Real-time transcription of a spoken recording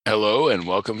Hello and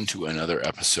welcome to another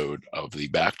episode of the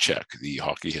Back Check, the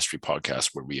hockey history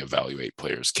podcast where we evaluate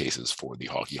players' cases for the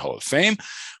Hockey Hall of Fame.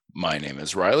 My name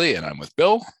is Riley and I'm with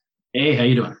Bill. Hey, how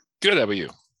you doing? Good, how about you?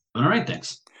 All right,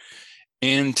 thanks.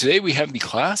 And today we have the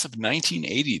class of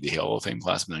 1980, the Hall of Fame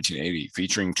class of 1980,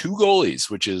 featuring two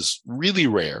goalies, which is really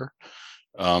rare.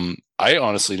 I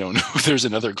honestly don't know if there's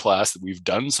another class that we've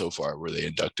done so far where they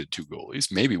inducted two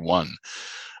goalies, maybe one.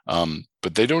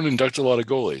 But they don't induct a lot of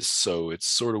goalies, so it's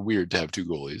sort of weird to have two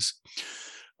goalies.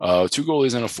 Two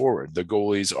goalies and a forward. The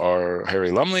goalies are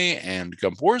Harry Lumley and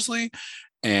Gump Worsley,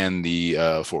 and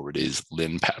the forward is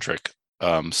Lynn Patrick,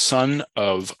 son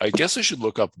of, I guess I should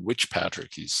look up which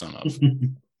Patrick he's son of.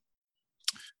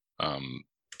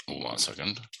 Hold on a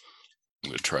second. I'm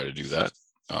going to try to do that.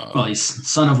 Well, he's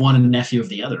son of one and nephew of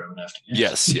the other, I would have to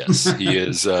guess. Yes. He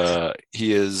is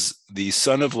he is the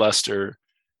son of Lester,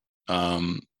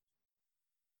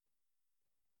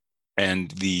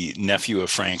 and the nephew of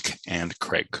Frank and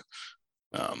Craig.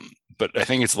 But I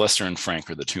think it's Lester and Frank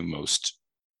are the two most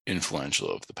influential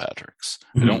of the Patricks.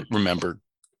 Mm-hmm. I don't remember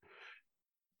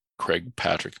Craig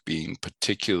Patrick being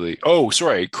particularly... Oh,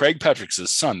 sorry, Craig Patrick's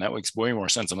his son. That makes way more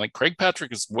sense. I'm like, Craig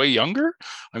Patrick is way younger?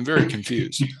 I'm very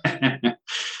confused.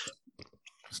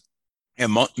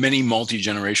 And many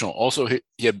multi-generational. Also,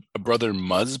 he had a brother,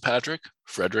 Muzz Patrick,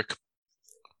 Frederick,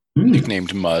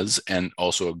 nicknamed Muzz, and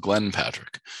also a Glenn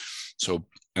Patrick. So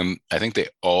I think they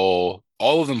all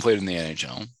of them played in the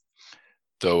NHL,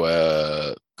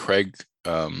 though Craig,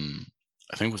 I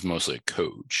think, was mostly a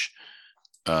coach.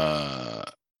 And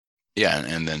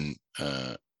then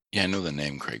I know the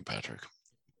name Craig Patrick.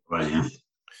 Right. Yeah.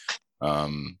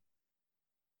 I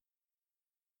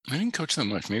didn't coach that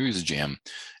much. Maybe he was a GM,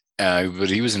 but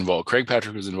he was involved. Craig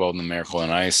Patrick was involved in the Miracle on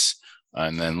Ice,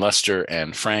 and then Lester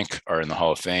and Frank are in the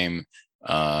Hall of Fame.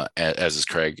 As is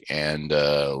Craig, and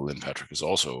Lynn Patrick is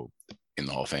also in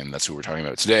the Hall of Fame. That's who we're talking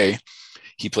about today.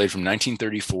 He played from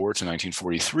 1934 to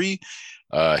 1943.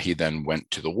 He then went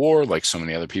to the war, like so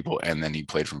many other people, and then he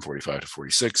played from 45 to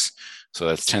 46. So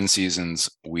that's 10 seasons.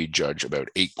 We judge about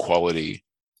 8 quality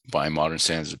by modern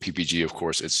standards of PPG. Of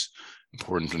course, it's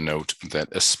important to note that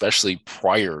especially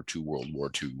prior to World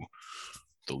War II,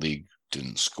 the league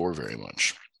didn't score very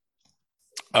much.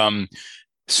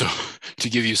 So to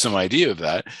give you some idea of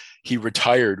that, he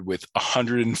retired with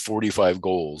 145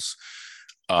 goals.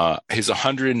 His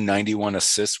 191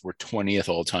 assists were 20th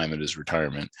all time at his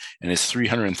retirement, and his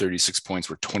 336 points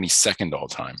were 22nd all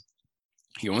time.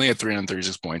 He only had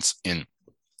 336 points in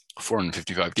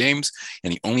 455 games,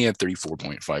 and he only had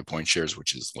 34.5 point shares,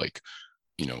 which is like,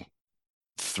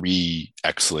 3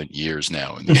 excellent years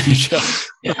now in the NHL.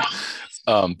 Yeah.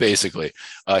 Basically,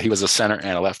 he was a center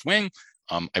and a left wing.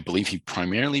 I believe he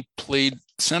primarily played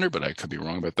center, but I could be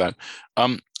wrong about that.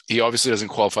 He obviously doesn't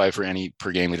qualify for any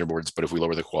per game leaderboards, but if we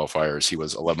lower the qualifiers, he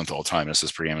was 11th all time in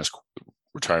assists per game in his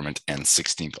retirement and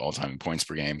 16th all time in points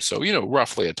per game. So,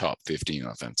 roughly a top 15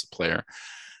 offensive player.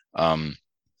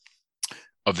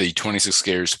 Of the 26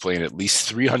 skaters to play in at least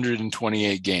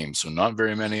 328 games, so not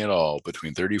very many at all,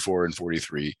 between 34 and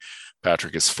 43,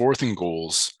 Patrick is fourth in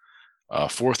goals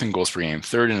per game,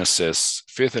 third in assists,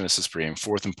 fifth in assists per game,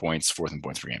 fourth in points per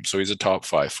game. So he's a top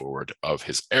 5 forward of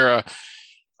his era,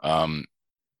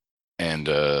 and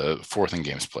fourth in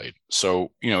games played.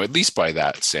 So, at least by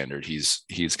that standard,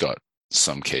 he's got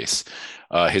some case.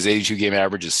 His 82 game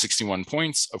average is 61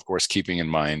 points, of course, keeping in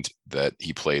mind that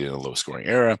he played in a low scoring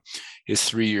era. His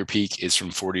 3-year peak is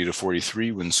from 40 to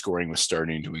 43 when scoring was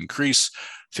starting to increase,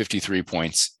 53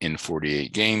 points in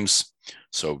 48 games.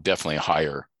 So definitely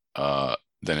higher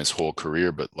than his whole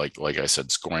career, but like I said,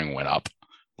 scoring went up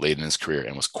late in his career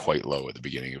and was quite low at the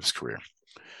beginning of his career.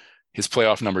 His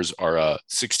playoff numbers are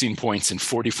 16 points in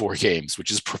 44 games, which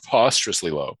is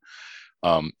preposterously low.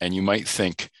 And you might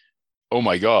think, oh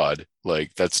my God,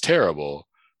 like that's terrible.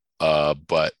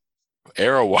 But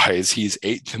era-wise, he's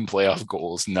 8th in playoff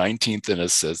goals, 19th in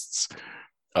assists,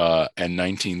 and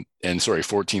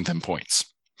 14th in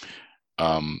points.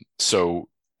 So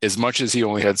as much as he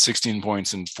only had 16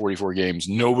 points in 44 games,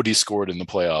 nobody scored in the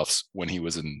playoffs when he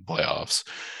was in playoffs.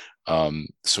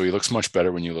 So he looks much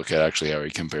better when you look at actually how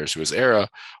he compares to his era.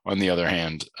 On the other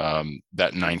hand,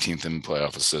 that 19th in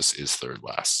playoff assists is third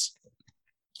last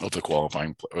of the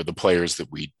qualifying or the players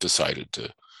that we decided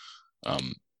to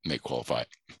make qualify.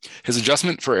 His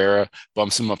adjustment for era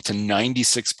bumps him up to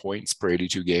 96 points per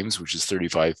 82 games, which is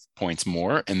 35 points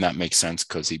more. And that makes sense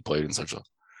because he played in such a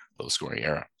low scoring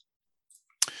era.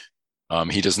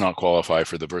 He does not qualify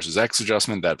for the versus X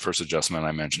adjustment. That first adjustment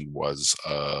I mentioned was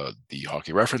the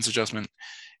hockey reference adjustment,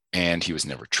 and he was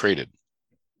never traded.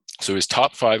 So he's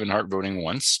top 5 in Hart voting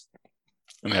once.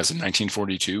 and that's in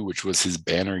 1942, which was his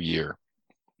banner year.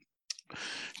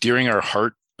 During our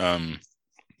Hart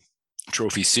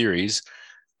Trophy series,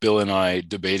 Bill and I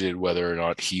debated whether or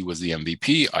not he was the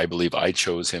MVP. I believe I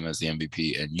chose him as the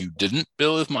MVP, and you didn't,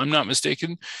 Bill, if I'm not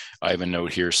mistaken. I have a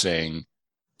note here saying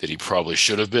that he probably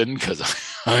should have been, because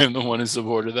I am the one who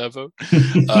supported that vote.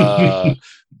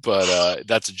 But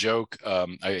that's a joke.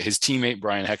 His teammate,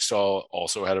 Brian Hextall,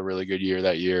 also had a really good year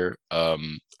that year.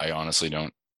 I honestly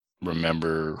don't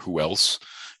remember who else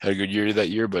had a good year that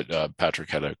year, but Patrick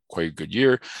had a quite good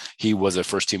year. He was a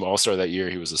first-team All-Star that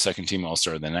year. He was a second-team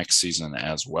All-Star the next season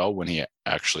as well, when he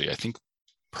actually, I think,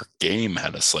 per game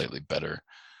had a slightly better,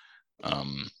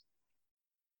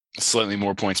 slightly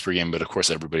more points per game, but of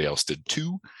course everybody else did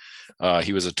too.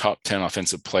 He was a top 10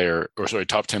 player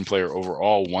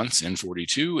overall once in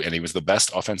 42, and he was the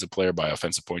best offensive player by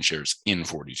offensive point shares in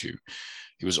 42.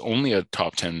 He was only a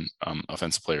top 10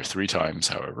 offensive player 3 times,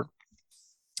 however,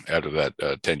 out of that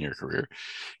 10-year career.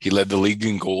 He led the league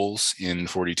in goals in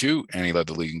 42, and he led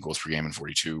the league in goals per game in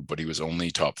 42, but he was only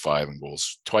top 5 in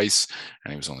goals twice,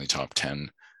 and he was only top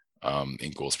 10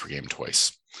 in goals per game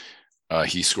twice.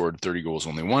 He scored 30 goals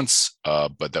only once,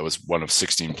 but that was one of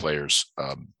 16 players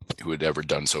who had ever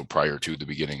done so prior to the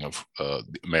beginning of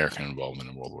American involvement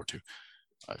in World War II,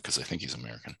 because I think he's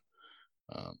American.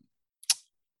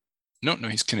 No,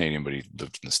 he's Canadian, but he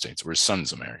lived in the States, or his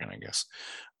son's American, I guess.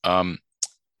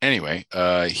 Anyway,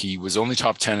 he was only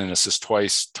top 10 in assists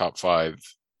twice, top 10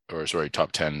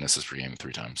 in assists per game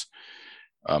 3 times.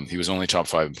 He was only top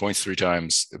 5 in points 3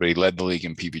 times, but he led the league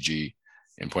in PPG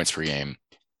in points per game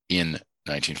in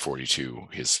 1942,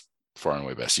 his far and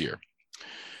away best year.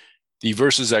 The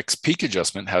versus X peak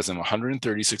adjustment has him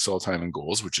 136 all-time in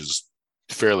goals, which is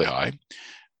fairly high.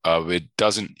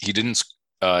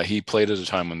 He played at a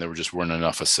time when there just weren't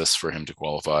enough assists for him to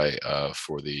qualify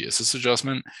for the assist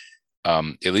adjustment,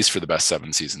 at least for the best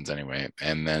 7 seasons anyway.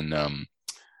 And then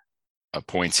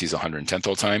points, he's 110th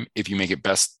all-time. If you make it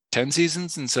best 10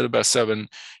 seasons instead of best 7,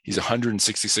 he's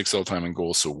 166 all-time in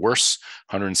goals, so worse,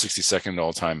 162nd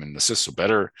all-time in assists, so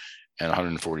better, and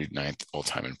 149th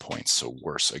all-time in points, so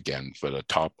worse again, but a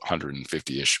top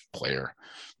 150-ish player,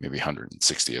 maybe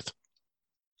 160th.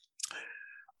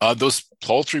 Those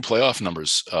paltry playoff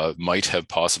numbers might have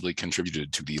possibly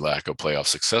contributed to the lack of playoff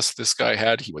success this guy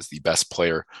had. He was the best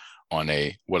player on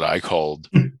what I called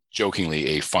jokingly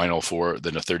a Final Four,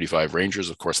 the 35 Rangers.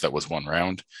 Of course, that was one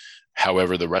round.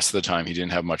 However, the rest of the time, he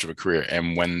didn't have much of a career.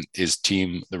 And when his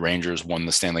team, the Rangers, won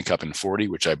the Stanley Cup in 40,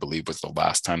 which I believe was the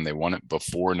last time they won it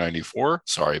before 94.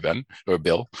 Sorry, Ben, or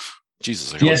Bill.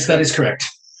 Jesus. Yes, that is correct.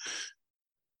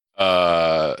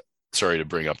 Sorry to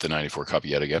bring up the 94 Cup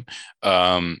yet again.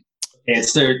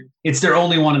 It's their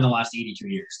only one in the last 82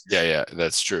 years. Yeah,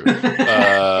 that's true.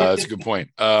 That's a good point.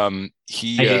 I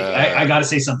got to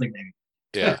say something maybe.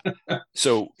 Yeah.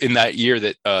 So in that year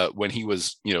that when he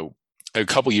was, a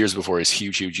couple years before his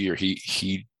huge year,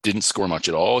 he didn't score much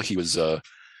at all. He was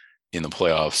in the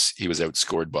playoffs. He was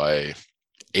outscored by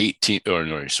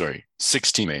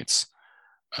 6 teammates,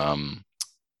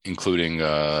 including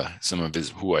some of his,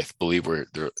 who I believe were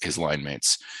his line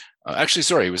mates.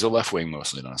 He was a left wing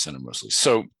mostly, not a center mostly.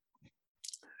 So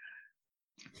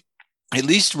at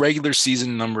least regular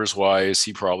season numbers wise,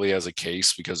 he probably has a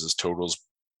case, because his totals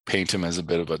paint him as a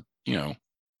bit of a,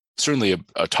 certainly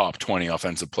a top 20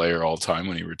 offensive player all time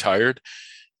when he retired.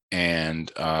 And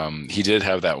he did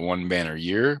have that one banner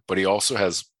year, but he also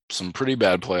has some pretty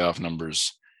bad playoff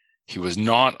numbers. He was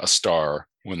not a star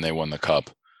when they won the cup.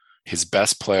 His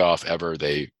best playoff ever,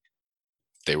 they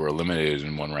were eliminated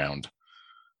in one round.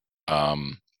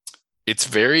 It's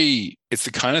the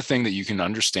kind of thing that you can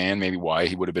understand maybe why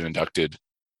he would have been inducted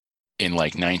in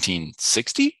like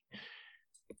 1960.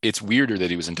 It's weirder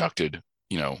that he was inducted,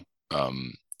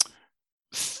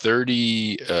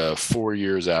 34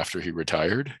 years after he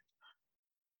retired,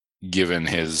 given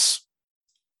his,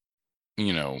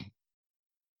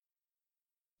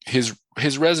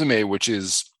 his resume, which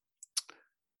is,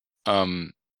 I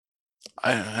don't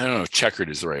know if checkered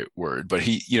is the right word, but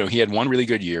he had one really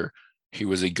good year. He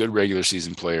was a good regular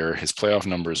season player. His playoff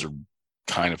numbers are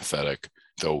kind of pathetic,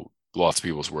 though lots of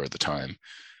people's were at the time.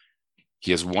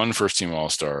 He has one first team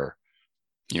All-Star.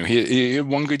 He had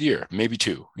one good year, maybe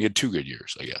 2. He had 2 good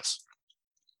years, I guess.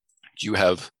 Do you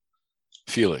have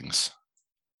feelings?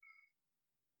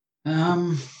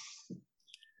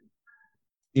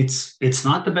 It's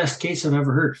not the best case I've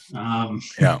ever heard.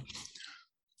 Yeah.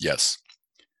 Yes.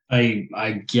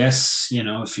 I guess,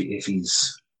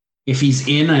 if he's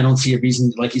in, I don't see a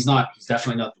reason. Like, he's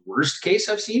definitely not the worst case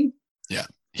I've seen. Yeah.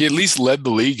 He at least led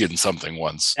the league in something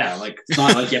once. Yeah. Like, it's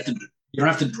not like you have to you don't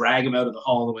have to drag them out of the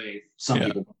hall the way some Yeah.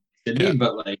 people should Yeah. be,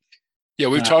 but like, Yeah,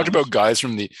 we've talked about guys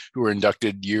who were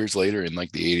inducted years later in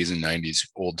like the 80s and 90s,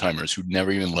 old timers who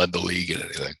never even led the league in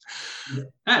anything.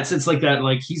 Yeah, it's like that.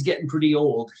 Like he's getting pretty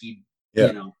old. You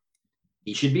know,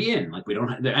 he should be in. Like we don't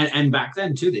have, and back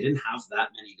then too, they didn't have that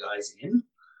many guys in.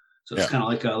 So it's kind of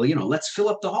like, let's fill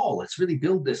up the hall. Let's really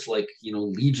build this like,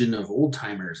 legion of old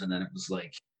timers. And then it was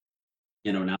like,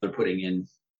 now they're putting in,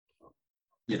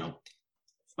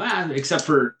 except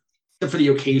for the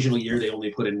occasional year they only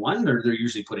put in one. They're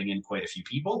usually putting in quite a few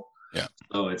people. Yeah.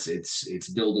 So it's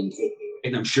building,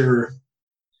 and I'm sure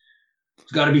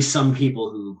there's got to be some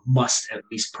people who must at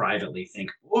least privately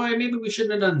think, boy, maybe we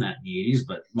shouldn't have done that in the 80s.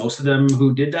 But most of them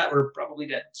who did that were probably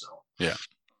dead. So yeah.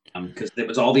 Because it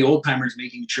was all the old timers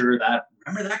making sure that,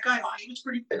 remember that guy? Oh, he was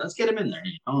pretty good. Let's get him in there.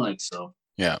 So.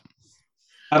 Yeah.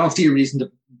 I don't see a reason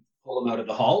to pull him out of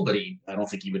the hall, but I don't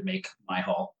think he would make my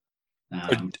hall.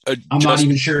 I'm not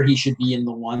even sure he should be in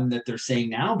the one that they're saying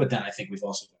now, but then I think we've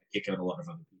also got to kick out a lot of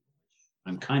other people.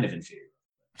 I'm kind of in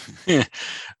favor.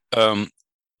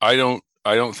 I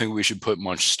don't think we should put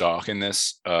much stock in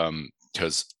this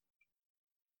because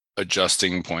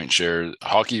adjusting point share,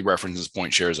 hockey references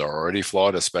point shares are already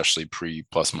flawed, especially pre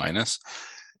plus minus,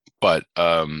 but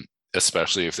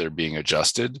especially if they're being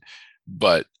adjusted.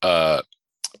 But here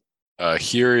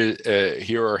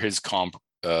are his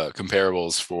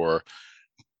comparables for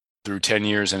through 10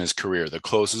 years in his career. The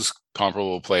closest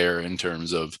comparable player in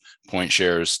terms of point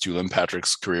shares to Lynn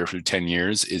Patrick's career through 10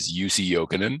 years is UC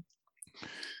Jokinen.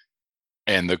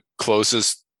 And the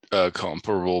closest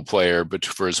comparable player but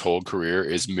for his whole career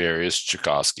is Marius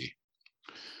Tchaikovsky.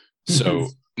 So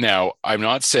now I'm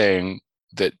not saying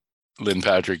that Lynn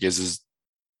Patrick is as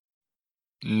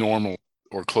normal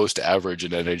or close to average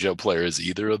an NHL player as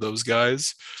either of those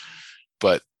guys,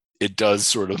 but it does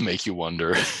sort of make you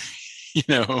wonder,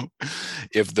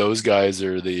 if those guys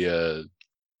are the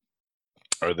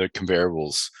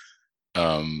comparables.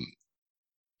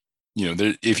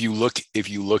 If you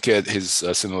look at his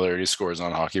similarity scores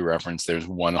on Hockey Reference, there's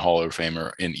one Hall of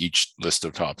Famer in each list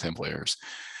of top 10 players,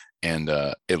 and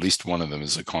at least one of them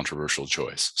is a controversial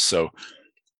choice. So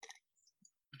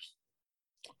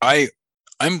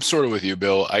I'm sort of with you,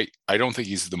 Bill. I don't think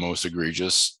he's the most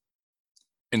egregious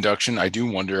induction. I do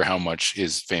wonder how much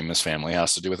his famous family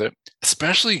has to do with it,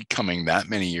 especially coming that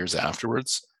many years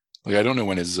afterwards. Like I don't know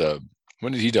when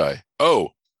did he die? Oh,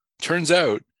 turns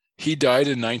out he died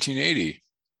in 1980.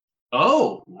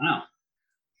 Oh, wow.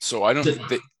 So I don't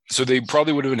so they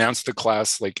probably would have announced the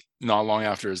class like not long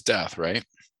after his death, right?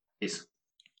 Yes.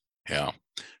 Yeah.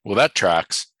 Well, that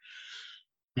tracks.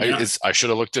 Yeah. I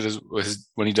should have looked at his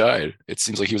when he died. It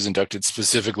seems like he was inducted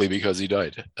specifically because he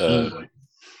died.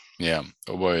 Yeah.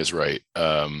 Oh boy is right.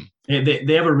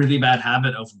 They have a really bad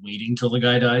habit of waiting till the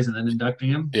guy dies and then inducting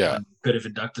him. Yeah. Could have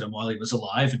inducted him while he was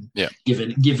alive and yeah.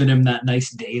 given him that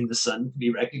nice day in the sun to be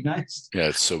recognized. Yeah,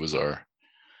 it's so bizarre.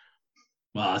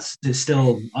 Well, it's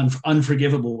still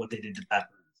unforgivable what they did to Pat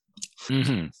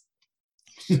Burns.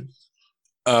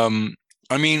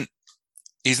 I mean,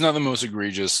 he's not the most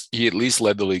egregious. He at least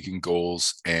led the league in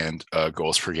goals and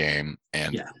goals per game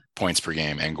and points per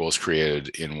game and goals created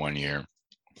in 1 year.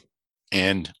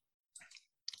 And,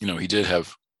 he did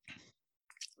have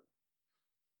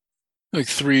like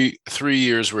three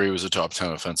years where he was a top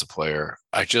 10 offensive player.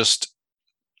 I don't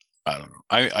know.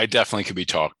 I definitely could be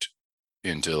talked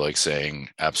into like saying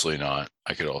absolutely not.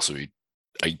 I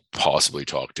possibly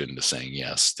talked into saying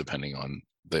yes, depending on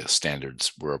the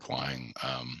standards we're applying.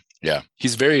 Yeah,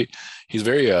 he's very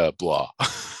blah.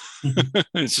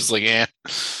 It's just like,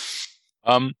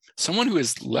 someone who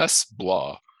is less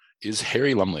blah is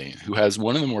Harry Lumley, who has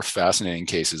one of the more fascinating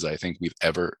cases I think we've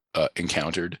ever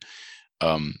encountered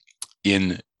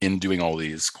in doing all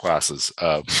these classes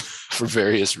for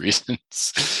various reasons.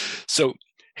 So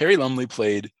Harry Lumley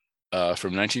played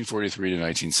from 1943 to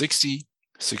 1960,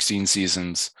 16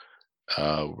 seasons.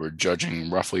 We're judging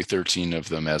roughly 13 of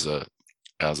them as a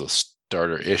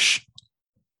starter-ish.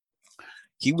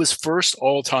 He was first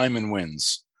all-time in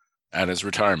wins at his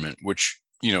retirement, which,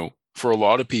 for a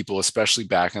lot of people, especially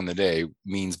back in the day,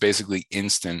 means basically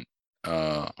instant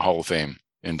Hall of Fame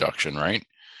induction, right?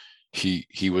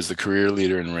 He was the career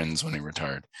leader in wins when he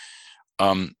retired.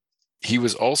 He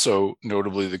was also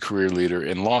notably the career leader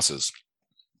in losses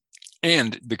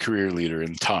and the career leader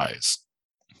in ties.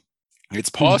 It's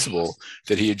possible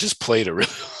that he had just played a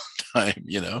really long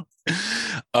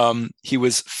time, He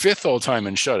was fifth all-time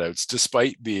in shutouts,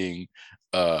 despite being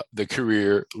the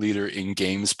career leader in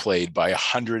games played by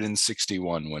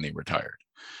 161 when he retired.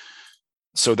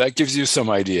 So that gives you some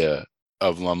idea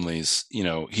of Lumley's,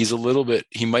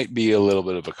 he might be a little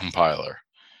bit of a compiler.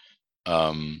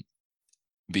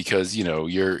 Because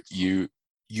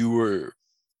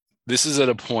this is at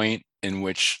a point in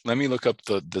which, let me look up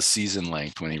the season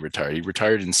length when he retired. He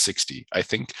retired in 60. I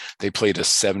think they played a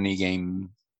 70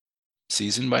 game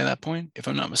season by that point, if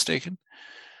I'm not mistaken.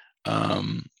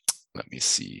 Let me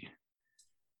see.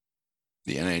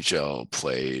 The NHL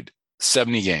played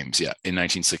 70 games, in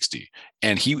 1960.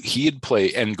 And he had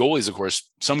played, and goalies, of course,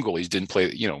 some goalies didn't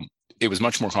play, it was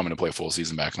much more common to play a full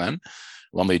season back then.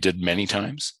 Lumley did many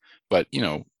times, but,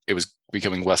 it was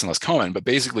becoming less and less common. But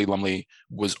basically, Lumley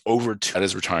was at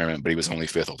his retirement, but he was only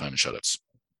 5th all time in shutouts.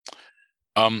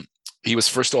 He was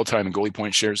 1st all time in goalie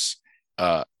point shares.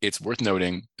 It's worth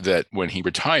noting that when he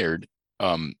retired,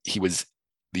 he was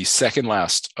the second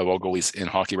last of all goalies in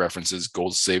Hockey Reference's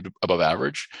goals saved above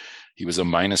average. He was a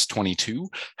 -22.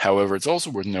 However, it's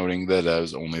also worth noting that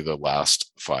was only the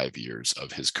last 5 years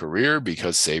of his career,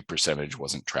 because save percentage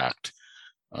wasn't tracked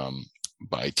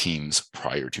by teams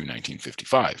prior to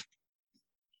 1955.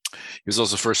 He was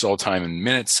also 1st all time in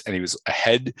minutes, and he was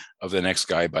ahead of the next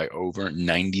guy by over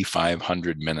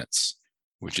 9,500 minutes,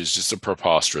 which is just a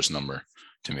preposterous number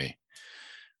to me.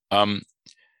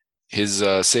 His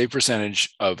save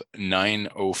percentage of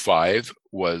 .905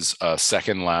 was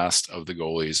second last of the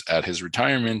goalies at his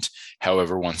retirement.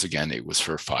 However, once again, it was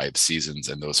for 5 seasons,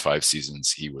 and those 5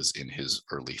 seasons he was in his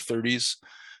early 30s.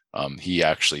 He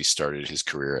actually started his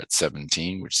career at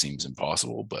 17, which seems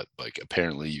impossible, but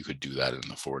apparently you could do that in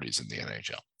the 40s in the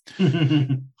NHL.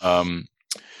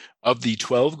 Of the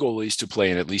 12 goalies to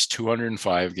play in at least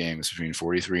 205 games between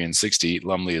 43 and 60,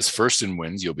 Lumley is 1st in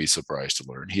wins. You'll be surprised to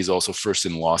learn. He's also 1st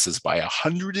in losses by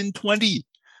 120.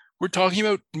 We're talking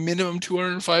about minimum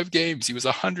 205 games. He was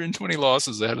 120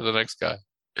 losses ahead of the next guy.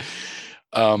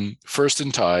 1st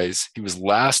in ties. He was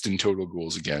last in total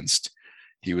goals against.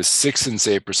 He was 6th in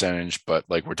save percentage, but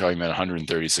we're talking about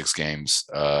 136 games.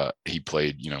 He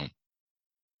played,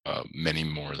 many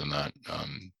more than that,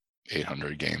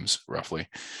 800 games roughly.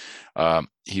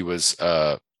 He was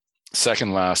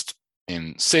 2nd last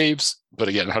in saves, but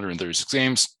again, 136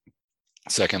 games.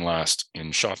 2nd last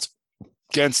in shots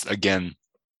against, again,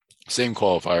 same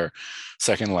qualifier.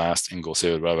 2nd last in goal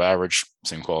saved above average,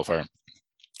 same qualifier.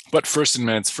 But 1st in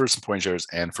minutes, 1st in point shares,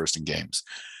 and 1st in games.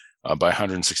 By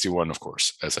 161, of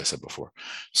course, as I said before.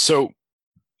 So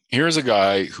here's a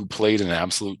guy who played an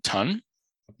absolute ton,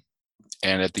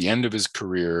 and at the end of his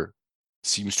career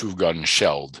seems to have gotten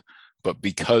shelled. But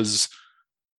because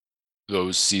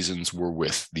those seasons were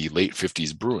with the late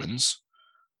 50s Bruins,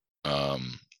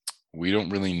 we don't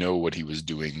really know what he was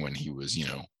doing when he was,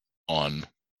 on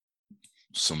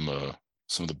some of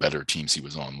the better teams he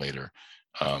was on later.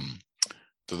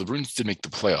 The Bruins did make the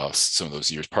playoffs some of those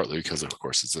years, partly because, of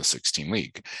course, it's a 16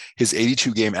 league. His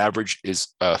 82 game average is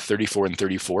 34 and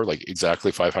 34,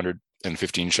 exactly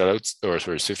 515 shutouts, or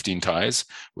sorry, 15 ties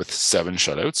with 7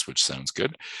 shutouts, which sounds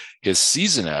good. His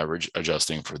season average,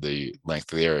 adjusting for the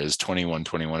length of the era, is 21,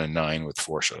 21, and 9 with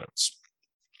 4 shutouts.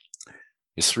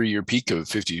 His 3-year peak of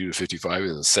 52 to 55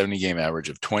 is a 70 game average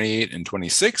of 28 and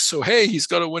 26. So, hey, he's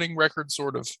got a winning record,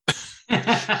 sort of,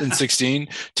 in 16,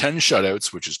 10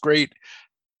 shutouts, which is great.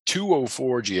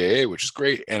 204 GAA, which is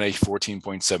great, and a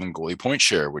 14.7 goalie point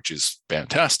share, which is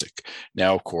fantastic.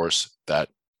 Now, of course, that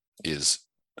is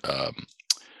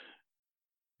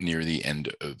near the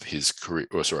end of his career.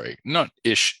 Oh, sorry, not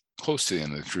close to the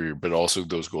end of the career, but also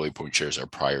those goalie point shares are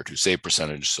prior to save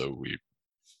percentage, so we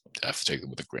have to take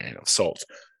them with a grain of salt.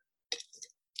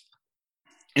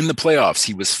 In the playoffs,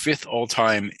 he was 5th all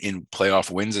time in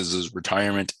playoff wins as his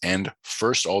retirement, and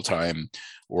 1st all time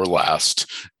or last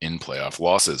in playoff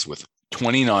losses with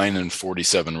 29 and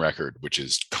 47 record, which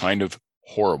is kind of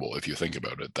horrible if you think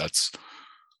about it. That's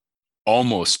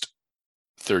almost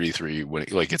 33 winning,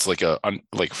 it's like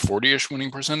 40-ish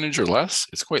winning percentage or less.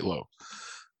 It's quite low.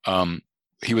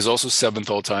 He was also 7th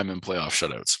all time in playoff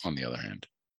shutouts, on the other hand,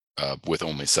 with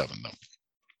only 7 though.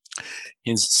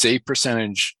 His save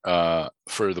percentage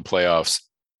for the playoffs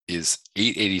is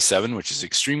 .887, which is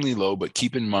extremely low, but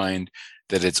keep in mind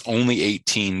that it's only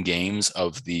 18 games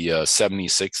of the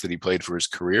 76 that he played for his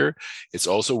career. It's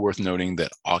also worth noting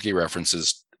that Hockey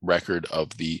Reference's record of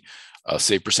the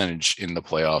save percentage in the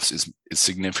playoffs is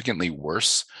significantly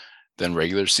worse than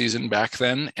regular season back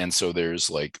then. And so there's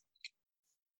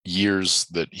years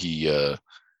that he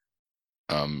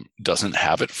doesn't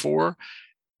have it for.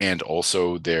 And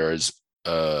also there's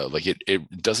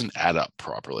it doesn't add up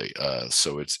properly.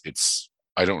 So it's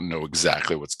I don't know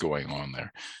exactly what's going on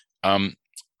there.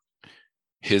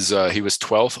 He was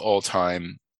 12th all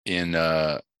time in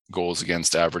goals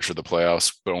against average for the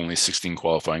playoffs, but only 16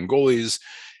 qualifying goalies.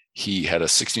 He had a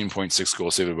 16.6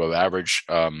 goal saved above average,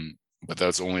 but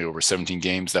that's only over 17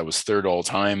 games. That was third all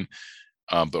time,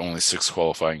 but only 6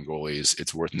 qualifying goalies.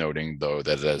 It's worth noting, though,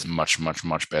 that is much, much,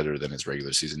 much better than his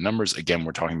regular season numbers. Again,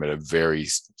 we're talking about a very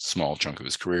small chunk of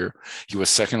his career. He was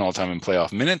second all time in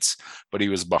playoff minutes, but he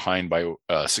was behind by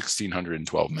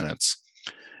 1,612 minutes.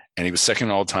 And he was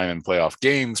second all time in playoff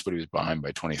games, but he was behind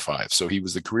by 25. So he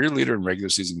was the career leader in regular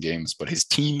season games, but his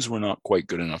teams were not quite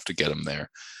good enough to get him there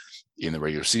in the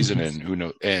regular season. And who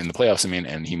knows, and the playoffs,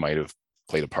 and he might have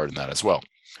played a part in that as well.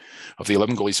 Of the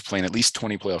 11 goalies playing at least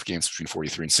 20 playoff games between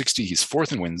 43 and 60, he's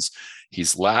fourth in wins.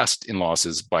 He's last in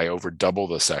losses by over double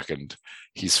the second.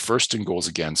 He's first in goals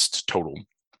against total,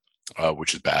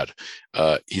 which is bad.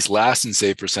 He's last in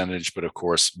save percentage, but of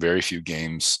course, very few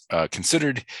games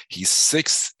considered. He's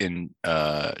sixth in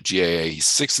GAA. He's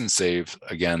sixth in save.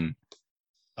 Again,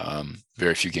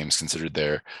 very few games considered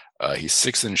there. He's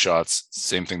sixth in shots.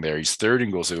 Same thing there. He's third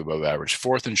in goals save above average,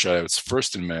 fourth in shutouts,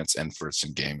 first in minutes, and first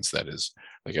in games. That is,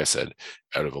 like I said,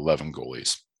 out of 11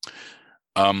 goalies.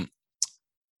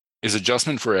 His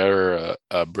adjustment for error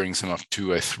brings him up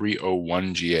to a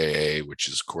 301 GAA, which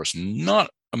is, of course, not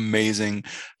amazing.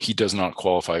 He does not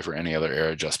qualify for any other error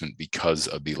adjustment because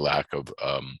of the lack of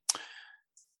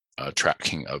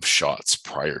tracking of shots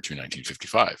prior to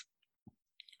 1955.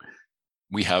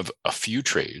 We have a few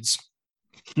trades,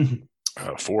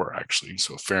 4 actually,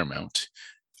 so a fair amount.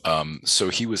 So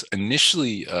he was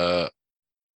initially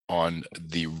on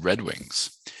the Red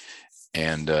Wings.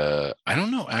 And I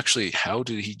don't know, actually, how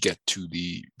did he get to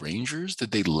the Rangers?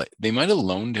 Did they might have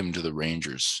loaned him to the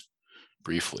Rangers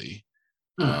briefly.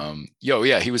 He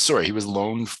was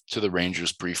loaned to the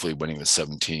Rangers briefly when he was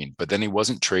 17, but then he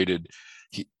wasn't traded.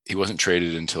 He wasn't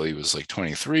traded until he was like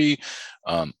 23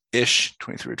 ish,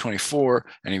 23 or 24,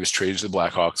 and he was traded to the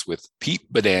Blackhawks with Pete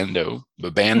Babando,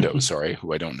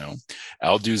 who I don't know,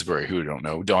 Al Dewsbury, who I don't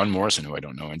know, Don Morrison, who I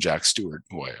don't know, and Jack Stewart,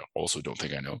 who I also don't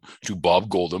think I know, to Bob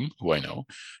Goldham, who I know,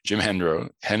 Jim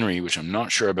Henry, which I'm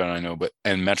not sure about, I know,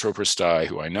 and Metro Prestai,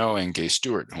 who I know, and Gay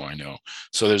Stewart, who I know.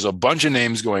 So there's a bunch of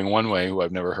names going one way who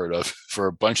I've never heard of, for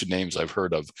a bunch of names I've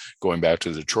heard of going back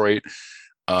to Detroit.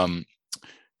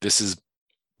 This is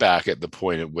back at the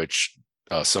point at which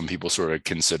some people sort of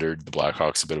considered the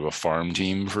Blackhawks a bit of a farm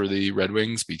team for the Red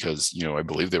Wings because, I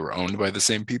believe they were owned by the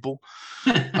same people.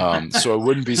 So I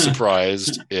wouldn't be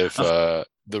surprised if the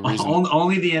reason...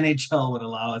 Only the NHL would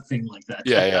allow a thing like that.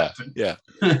 Yeah.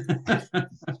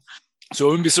 So I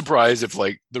wouldn't be surprised if,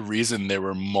 like, the reason there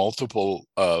were multiple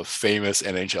famous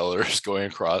NHLers going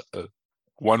across...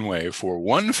 one way for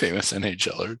one famous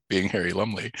NHLer being Harry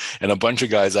Lumley and a bunch of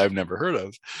guys I've never heard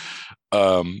of.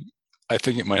 I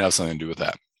think it might have something to do with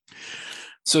that.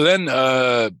 So then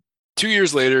 2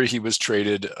 years later, he was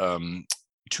traded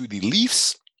to the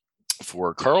Leafs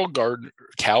for Cal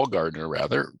Gardner,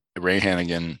 Ray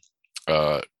Hannigan,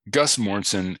 Gus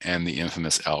Morrison, and the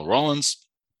infamous Al Rollins.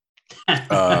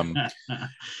 And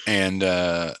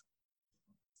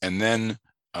then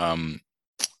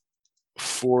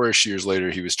 4-ish years later,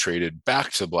 he was traded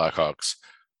back to the Blackhawks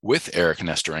with Eric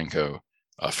Nestorenko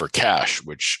for cash,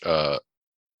 which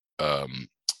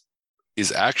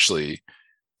is actually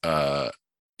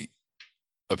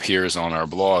appears on our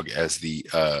blog as the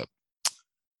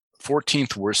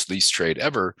 14th worst lease trade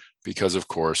ever, because of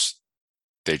course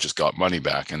they just got money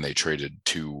back and they traded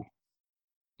to,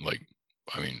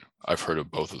 I've heard of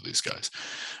both of these guys.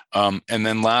 And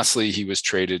then lastly, he was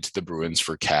traded to the Bruins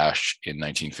for cash in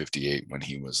 1958 when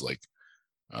he was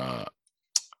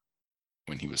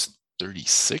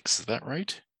 36. Is that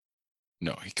right?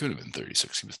 No, he could have been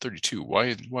 36. He was 32.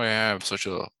 Why have such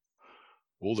a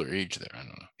older age there? I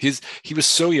don't know. He was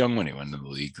so young when he went into the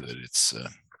league that it's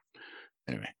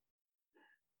anyway.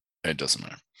 It doesn't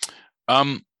matter.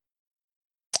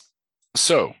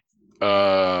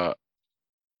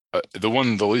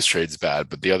 The lease trade's bad,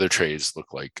 but the other trades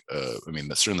look like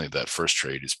certainly that first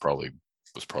trade was probably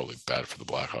bad for the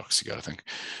Blackhawks, you got to think.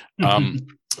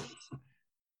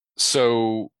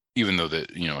 So even though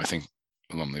I think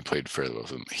Lumley played fairly well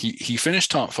with him, he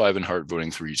finished top 5 in Hart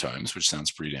voting 3 times, which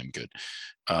sounds pretty damn good.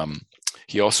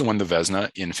 He also won the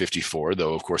Vezina in 54,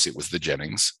 though of course it was the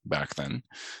Jennings back then.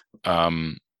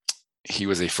 He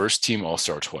was a first team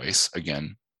All-Star twice.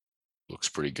 Again, looks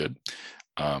pretty good.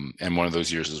 And one of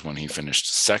those years is when he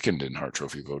finished second in Hart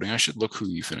Trophy voting. I should look who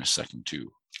he finished second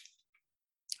to.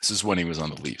 This is when he was on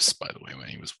the Leafs, by the way, when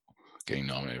he was getting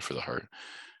nominated for the Hart.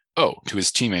 Oh, to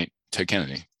his teammate, Ted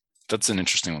Kennedy. That's an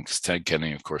interesting one because Ted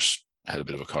Kennedy, of course, had a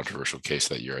bit of a controversial case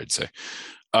that year, I'd say.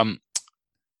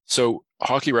 So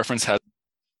Hockey Reference had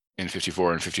in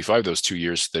 54 and 55, those 2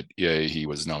 years that he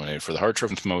was nominated for the Hart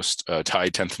Trophy,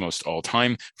 tied 10th most all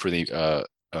time for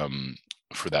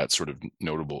that sort of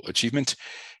notable achievement.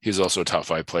 He was also a top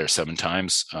 5 player 7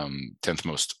 times, 10th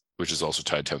most, which is also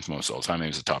tied 10th most all time. He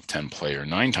was a top 10 player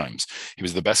 9 times. He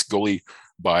was the best goalie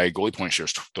by goalie point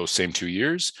shares those same 2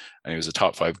 years, and he was a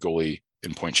top 5 goalie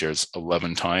in point shares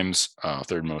 11 times,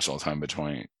 third most all time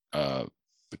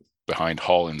behind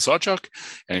Hall and Sawchuk,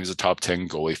 and he was a top 10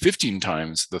 goalie 15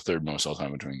 times, the third most all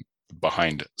time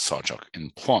behind Sawchuk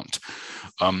and Plante.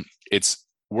 It's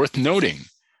worth noting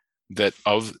that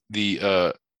of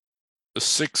the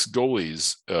 6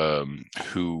 goalies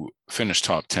who finished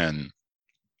top 10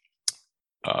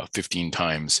 15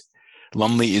 times,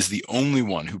 Lumley is the only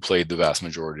one who played the vast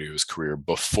majority of his career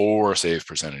before save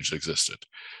percentage existed.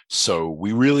 So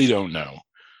we really don't know,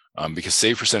 because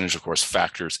save percentage, of course,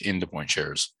 factors into point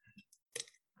shares.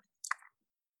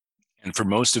 And for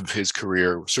most of his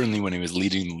career, certainly when he was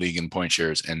leading the league in point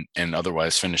shares and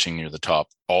otherwise finishing near the top,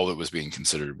 all that was being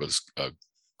considered was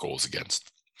goals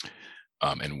against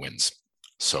and wins.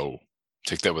 So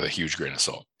take that with a huge grain of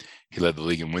salt. He led the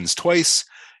league in wins twice.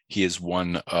 He is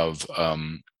one of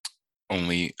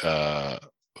only 4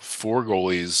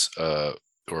 goalies,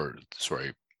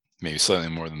 maybe slightly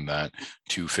more than that,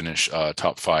 to finish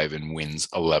top 5 in wins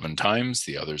 11 times.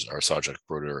 The others are Sawchuk,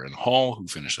 Brodeur, and Hall, who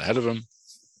finished ahead of him.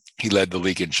 He led the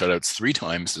league in shutouts 3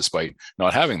 times, despite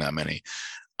not having that many.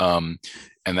 And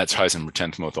that ties him for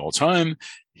 10th most all time.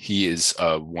 He is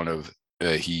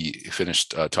he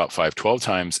finished top 5 12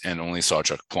 times, and only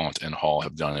Sawchuk, Plante, and Hall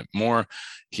have done it more.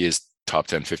 He is top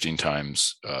 10 15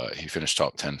 times. He finished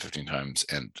top 10 15 times,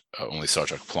 and only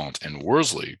Sawchuk, Plante, and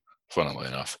Worsley, funnily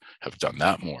enough, have done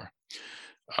that more.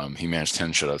 He managed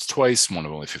 10 shutouts twice, one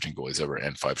of only 15 goalies ever,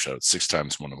 and 5 shutouts 6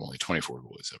 times, one of only 24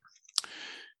 goalies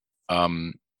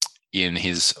ever. In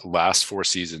his last 4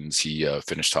 seasons, he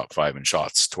finished top 5 in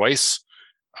shots twice,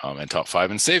 and top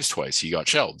 5 in saves twice. He got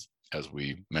shelled, as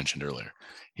we mentioned earlier.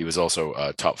 He was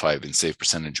also top 5 in save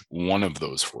percentage one of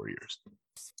those 4 years.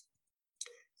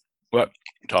 But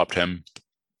top 10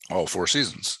 all 4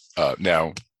 seasons.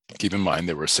 Now, keep in mind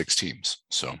there were 6 teams,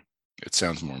 so it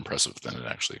sounds more impressive than it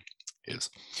actually is.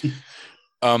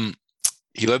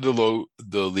 He led the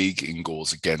league in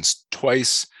goals against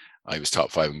twice. He was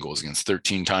top 5 in goals against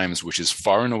 13 times, which is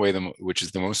far and away which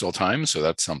is the most all time. So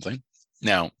that's something.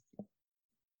 Now,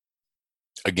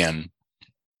 again,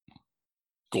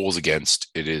 goals against,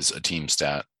 it is a team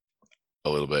stat a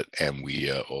little bit, and we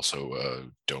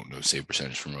also don't know save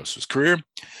percentage for most of his career.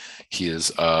 He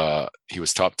was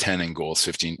top 10 in goals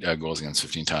against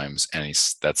 15 times, and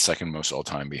that's second most all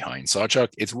time behind Sawchuk.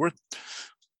 It's worth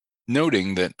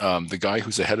noting that the guy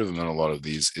who's ahead of him in a lot of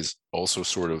these is also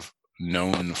sort of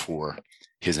known for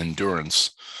his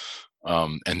endurance,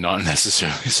 and not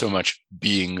necessarily so much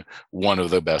being one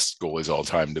of the best goalies all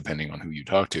time, depending on who you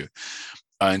talk to.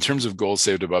 In terms of goals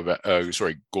saved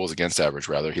goals against average,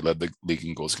 rather, he led the league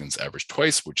in goals against average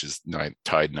twice, which is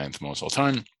tied 9th most all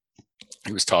time.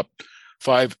 He was top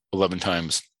 5 11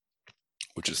 times,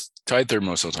 which is tied 3rd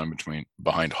most all time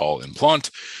behind Hall and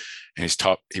Plante. And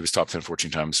he was top 10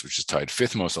 14 times, which is tied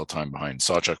 5th most all time behind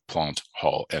Sawchuk, Plante,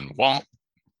 Hall, and Wall.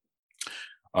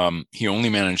 He only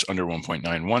managed under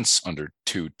 1.9 once, under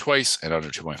 2 twice, and under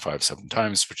 2.5 7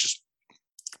 times, which is,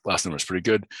 last number is pretty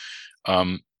good.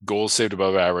 Goals saved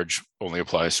above average only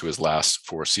applies to his last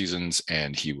 4 seasons,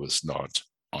 and he was not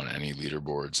on any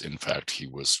leaderboards. In fact, he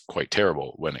was quite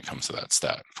terrible when it comes to that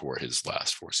stat for his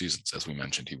last 4 seasons. As we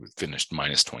mentioned, he finished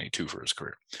minus 22 for his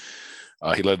career.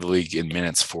 He led the league in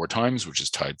minutes 4 times, which is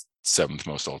tied 7th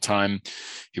most all time.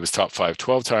 He was top 5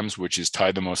 12 times, which is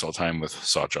tied the most all time with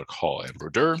Sawchuk, Hall, and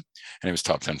Brodeur. And he was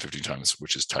top 10 15 times,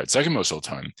 which is tied 2nd most all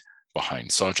time behind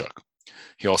Sawchuk.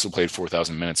 He also played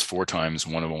 4,000 minutes 4 times,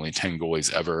 one of only 10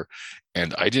 goalies ever.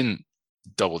 And I didn't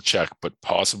double check, but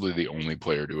possibly the only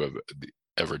player to have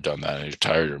ever done that. And he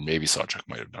retired, or maybe Sawchuk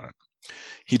might have done it.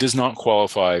 He does not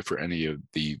qualify for any of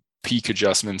the peak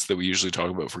adjustments that we usually talk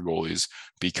about for goalies,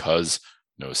 because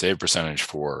no save percentage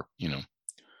for,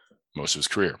 most of his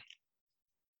career.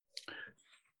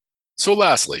 So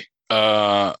lastly,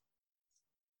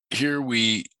 here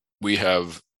we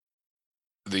have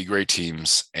the great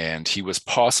teams, and he was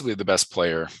possibly the best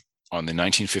player on the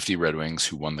 1950 Red Wings,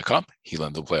 who won the cup. He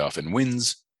led the playoff in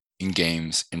wins, in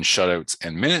games, in shutouts,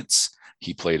 and minutes.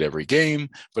 He played every game,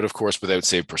 but of course, without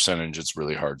save percentage, it's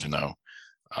really hard to know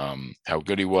how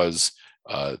good he was.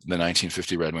 The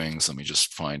 1950 Red Wings, let me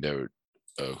just find out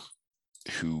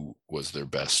who was their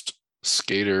best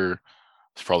skater.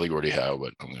 It's probably Gordie Howe,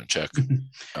 but I'm going to check.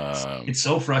 It's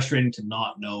so frustrating to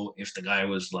not know if the guy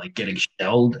was like getting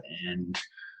shelled and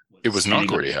It was not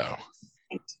Gordie Howe.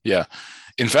 Yeah.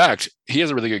 In fact, he has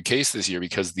a really good case this year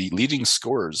because the leading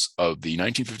scorers of the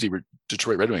 1950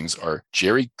 Detroit Red Wings are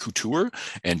Jerry Couture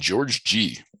and George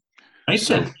G.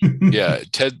 So, yeah,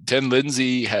 Ted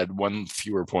Lindsay had one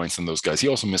fewer points than those guys. He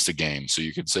also missed a game. So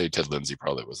you could say Ted Lindsay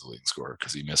probably was the leading scorer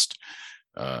because he missed,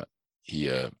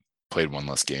 he played one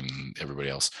less game than everybody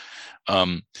else.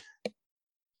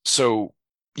 So,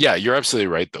 yeah, you're absolutely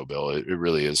right, though, Bill. It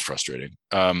really is frustrating.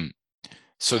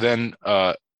 So then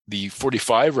the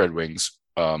 45 Red Wings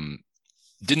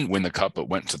didn't win the cup, but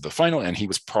went to the final, and he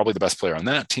was probably the best player on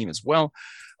that team as well.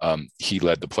 He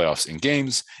led the playoffs in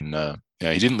games. And,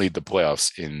 he didn't lead the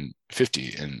playoffs in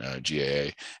 50 in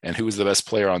GAA. And who was the best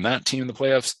player on that team in the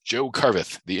playoffs? Joe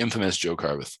Carveth, the infamous Joe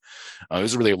Carveth. It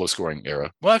was a really low-scoring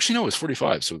era. Well, actually, no, it was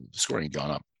 45, so the scoring had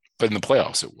gone up. But in the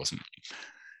playoffs, it wasn't.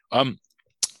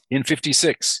 In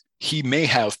 56, he may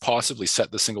have possibly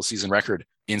set the single-season record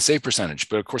in save percentage.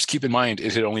 But, of course, keep in mind,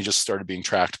 it had only just started being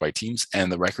tracked by teams,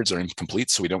 and the records are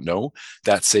incomplete, so we don't know.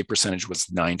 That save percentage was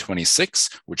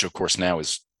 .926, which, of course, now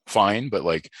is fine. But,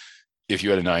 like, if you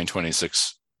had a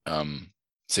 .926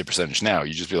 save percentage now,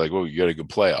 you'd just be like, well, you got a good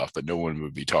playoff, but no one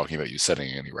would be talking about you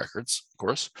setting any records, of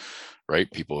course, right?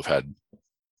 People have had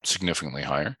significantly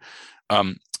higher.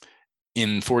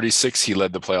 In 46, he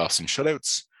led the playoffs in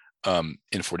shutouts.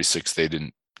 In 46, they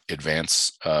didn't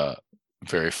advance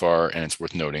very far, and it's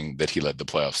worth noting that he led the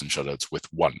playoffs in shutouts with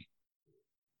one.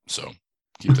 So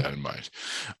keep that in mind.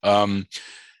 And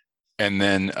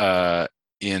then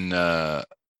in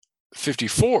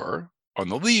 54, on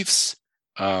the Leafs,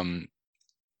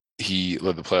 he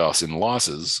led the playoffs in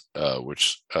losses,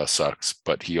 which sucks.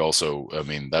 But he also,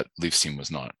 that Leafs team was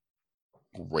not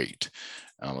great.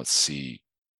 Let's see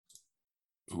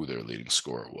who their leading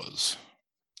scorer was.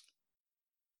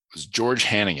 It was George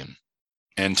Hannigan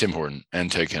and Tim Horton and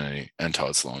Ted Kennedy and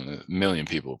Todd Sloan, a million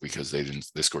people, because they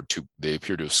scored two. They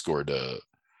appear to have scored 8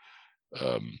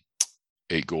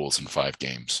 goals in 5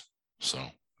 games.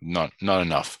 So not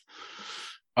enough.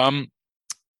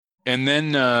 And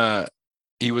then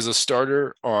he was a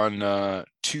starter on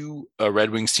 2 Red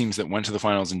Wings teams that went to the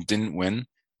finals and didn't win,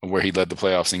 where he led the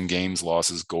playoffs in games,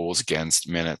 losses, goals against,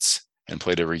 minutes, and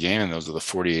played every game. And those are the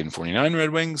 48 and 49 Red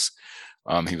Wings.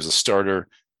 He was a starter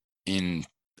in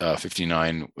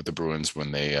 59 with the Bruins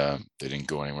when they didn't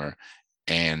go anywhere.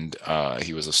 And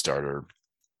he was a starter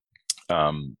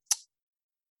on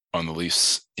the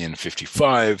Leafs in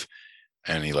 55,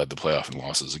 and he led the playoff in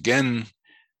losses again.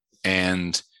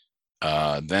 And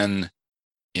then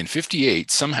in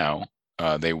 58, somehow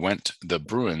the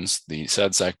Bruins, the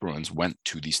Sad Sack Bruins, went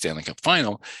to the Stanley Cup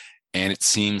final. And it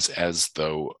seems as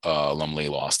though Lumley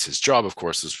lost his job. Of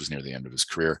course, this was near the end of his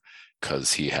career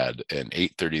because he had an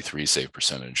 .833 save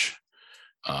percentage.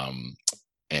 And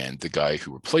the guy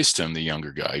who replaced him, the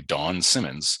younger guy, Don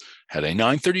Simmons, had a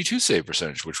 .932 save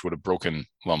percentage, which would have broken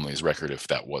Lumley's record if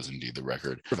that was indeed the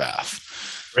record.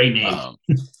 Horvath. Great name.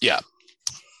 Yeah.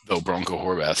 Though Bronco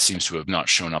Horvath seems to have not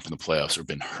shown up in the playoffs or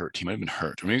been hurt. He might have been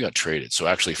hurt or maybe got traded. So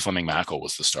actually Fleming Mackel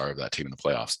was the star of that team in the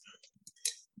playoffs.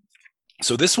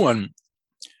 So this one,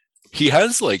 he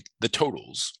has like the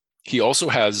totals. He also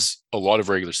has a lot of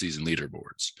regular season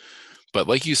leaderboards. But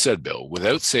like you said, Bill,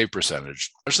 without save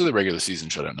percentage, especially the regular season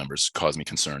shutout numbers cause me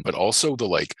concern. But also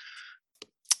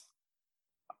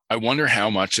I wonder how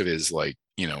much of his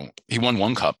he won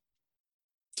 1 cup.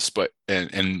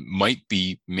 And might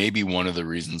be maybe one of the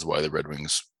reasons why the Red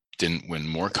Wings didn't win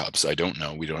more cups. I don't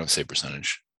know. We don't have save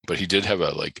percentage. But he did have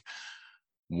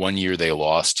 1 year they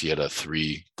lost. He had a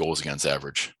 3 goals against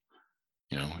average,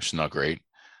 which is not great.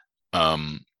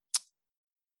 And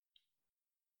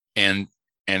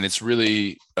it's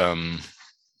really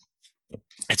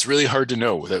hard to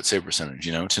know without save percentage,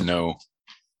 to know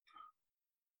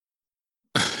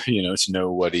to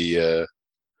know what he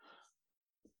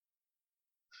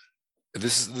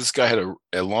this guy had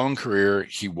a long career.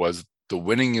 He was the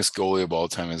winningest goalie of all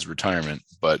time in his retirement,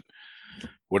 but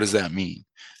what does that mean?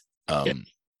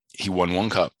 He won 1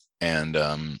 cup, and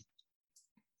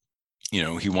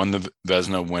he won the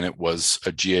Vezina when it was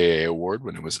a GAA award,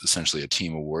 when it was essentially a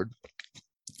team award.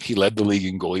 He led the league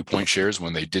in goalie point shares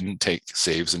when they didn't take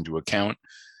saves into account.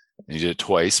 And he did it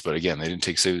twice, but again, they didn't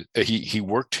take saves. He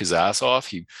worked his ass off.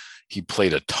 He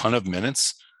played a ton of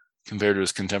minutes compared to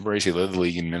his contemporaries. He led the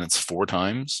league in minutes 4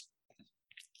 times.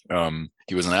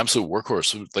 He was an absolute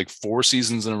workhorse. 4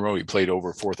 seasons in a row, he played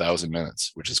over 4,000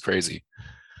 minutes, which is crazy.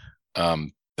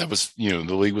 That was,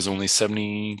 the league was only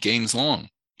 70 games long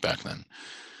back then.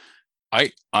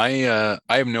 I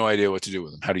have no idea what to do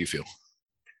with him. How do you feel?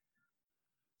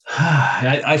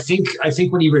 I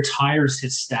think when he retires,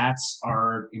 his stats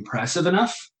are impressive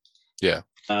enough. Yeah.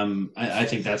 I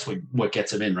think that's what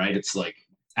gets him in, right? It's like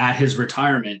at his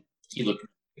retirement, he looked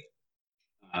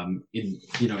in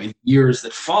years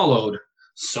that followed,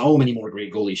 so many more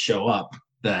great goalies show up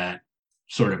that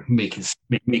sort of make his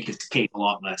cape a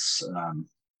lot less.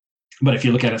 But if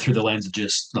you look at it through the lens of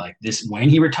just like this, when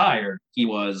he retired, he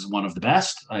was one of the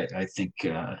best. I think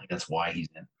that's why he's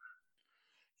in.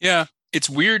 Yeah, it's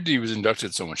weird he was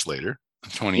inducted so much later,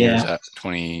 20 years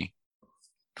after he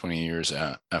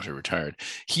retired.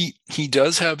 He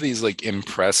does have these like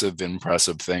impressive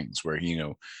things where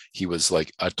he was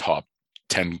like a top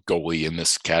 10 goalie in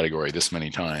this category this many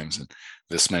times and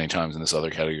this many times in this other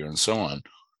category and so on.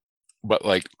 But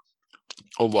like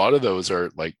a lot of those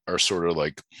are sort of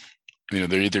like,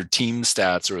 they're either team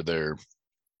stats or they're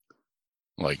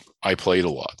like I played a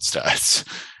lot stats.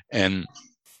 And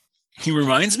he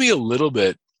reminds me a little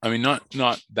bit, I mean,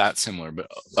 not that similar, but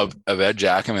of Ed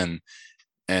Jackman,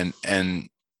 and in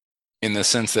the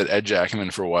sense that Ed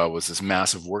Jackman for a while was this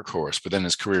massive workhorse, but then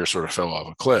his career sort of fell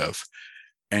off a cliff.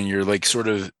 And you're like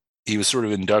he was sort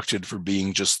of inducted for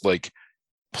being just like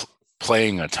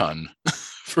playing a ton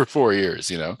for 4 years,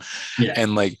 Yeah.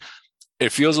 And like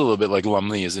it feels a little bit like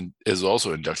Lumley is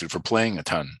also inducted for playing a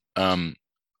ton. On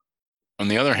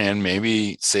the other hand,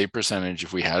 maybe save percentage,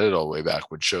 if we had it all the way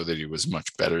back, would show that he was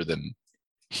much better than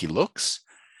he looks.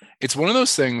 It's one of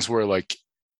those things where like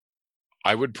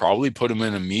I would probably put him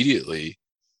in immediately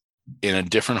in a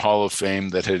different Hall of Fame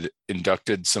that had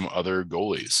inducted some other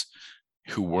goalies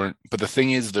who weren't. But the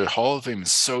thing is, the Hall of Fame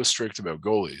is so strict about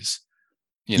goalies.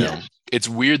 It's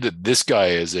weird that this guy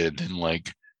is in, and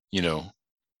like,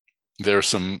 there's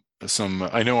some,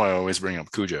 I know I always bring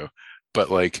up Cujo, but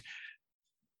like,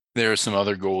 there are some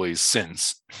other goalies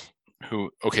since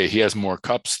who, okay, he has more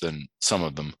cups than some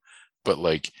of them, but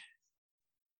like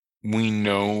we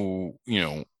know,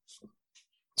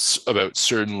 about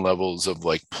certain levels of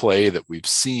like play that we've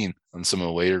seen on some of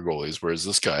the later goalies, whereas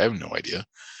this guy, I have no idea.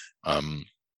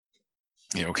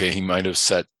 Okay, he might have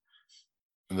set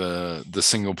the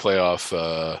single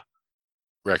playoff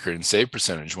record in save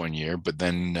percentage one year, but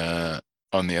then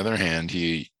on the other hand,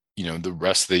 he the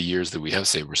rest of the years that we have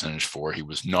save percentage for, he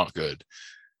was not good.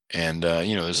 And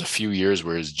there's a few years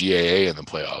where his GAA in the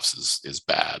playoffs is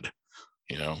bad,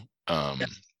 and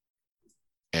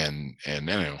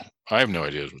I have no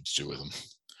idea what to do with him.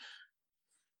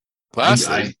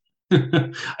 Lastly,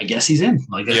 I guess he's in.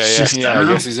 Like, I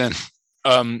guess he's in.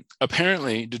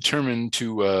 Apparently determined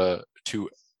to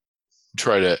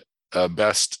try to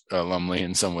best Lumley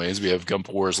in some ways, we have Gump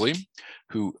Worsley,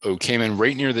 who came in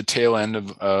right near the tail end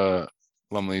of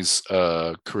Lumley's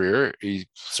career. He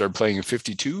started playing in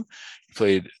 52. He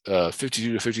played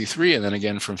 52 to 53, and then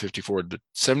again from 54 to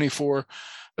 74.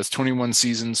 That's 21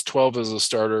 seasons, 12 as a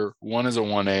starter, 1 as a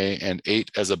 1A, and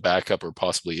 8 as a backup or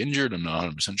possibly injured. I'm not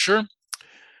 100% sure.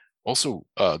 Also,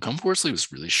 Gump Worsley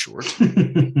was really short.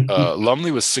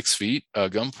 Lumley was 6 feet.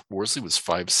 Gump Worsley was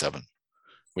 5'7",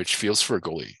 which feels for a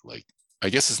goalie like, I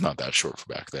guess it's not that short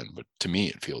for back then, but to me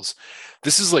it feels.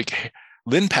 This is like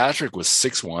Lynn Patrick was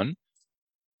 6'1".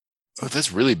 Oh,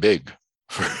 that's really big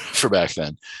for back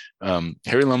then.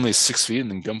 Harry Lumley is 6 feet,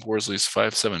 and then Gump Worsley is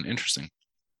 5'7". Interesting.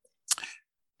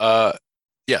 So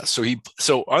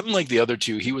unlike the other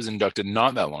two, he was inducted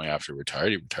not that long after he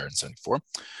retired. He retired in 74.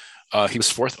 He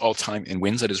was 4th all time in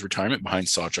wins at his retirement behind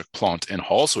Sawchuk, Plante, and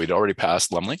Hall. So he'd already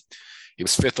passed Lumley. He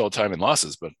was 5th all time in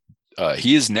losses, but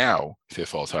he is now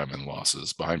 5th all time in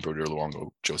losses behind Brodeur,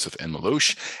 Luongo, Joseph, and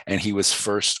Meloche. And he was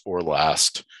 1st or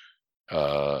last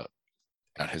at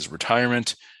his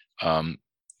retirement. So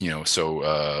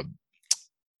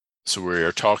we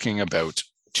are talking about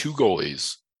 2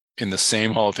 goalies in the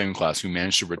same Hall of Fame class who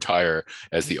managed to retire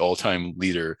as the all-time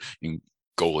leader in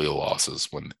goalie losses,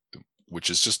 which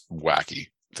is just wacky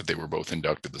that they were both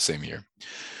inducted the same year.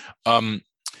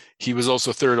 He was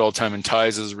also 3rd all-time in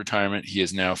ties as a retirement. He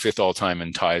is now 5th all-time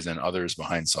in ties and others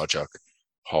behind Sawchuk,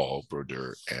 Hall,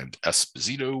 Brodeur, and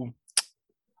Esposito.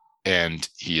 And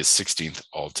he is 16th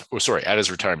all-time. Oh, sorry, at his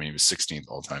retirement, he was 16th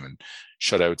all-time in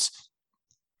shutouts.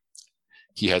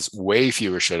 He has way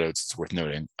fewer shutouts, it's worth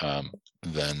noting,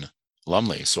 than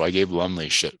Lumley. So I gave Lumley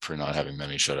shit for not having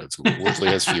many shutouts. Worsley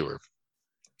has fewer.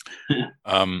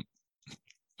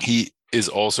 He is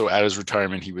also at his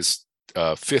retirement. He was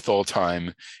 5th all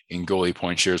time in goalie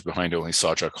point shares behind only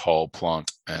Sawchuk, Hall,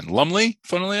 Plante, and Lumley.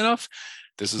 Funnily enough,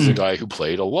 this is a guy who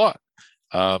played a lot.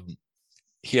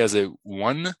 He has a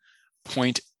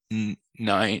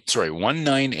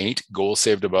 198 goals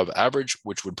saved above average,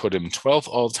 which would put him 12th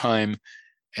all time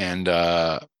and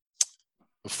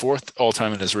 4th all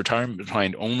time in his retirement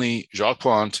behind only Jacques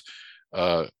Plante,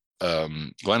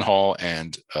 Glenn Hall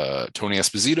and Tony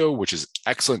Esposito, which is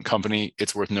excellent company.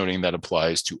 It's worth noting that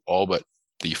applies to all but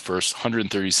the first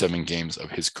 137 games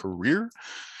of his career,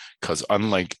 because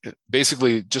unlike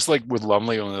basically just like with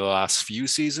Lumley, only the last few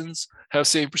seasons have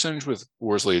save percentage. With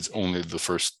Worsley, it's only the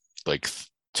first like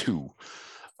two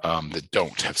that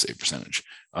don't have save percentage.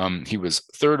 He was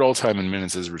third all-time in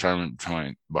minutes as retirement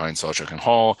behind Sawchuk and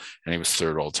Hall, and he was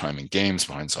third all-time in games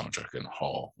behind Sawchuk and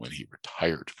Hall when he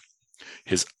retired.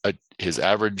 His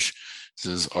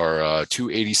averages are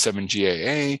 287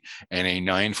 GAA and a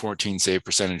 914 save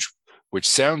percentage, which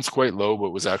sounds quite low,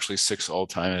 but was actually 6th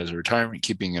all-time as a retirement,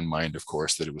 keeping in mind, of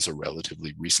course, that it was a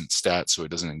relatively recent stat, so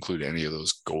it doesn't include any of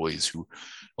those goalies who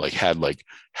had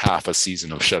half a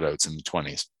season of shutouts in the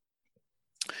 20s.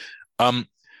 Of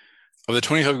the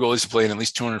 25 goalies to play in at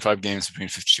least 205 games between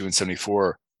 52 and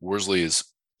 74, Worsley is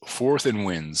 4th in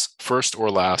wins, 1st or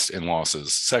last in losses,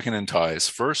 2nd in ties,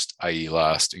 1st, i.e.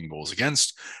 last in goals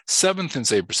against, 7th in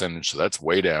save percentage, so that's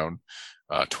way down,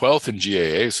 12th in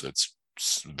GAA, so that's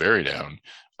very down,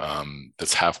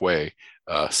 that's halfway,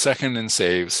 2nd in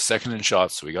saves, 2nd in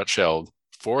shots, so we got shelled,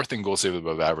 4th in goal save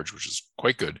above average, which is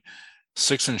quite good,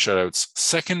 6th in shutouts,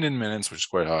 2nd in minutes, which is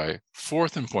quite high,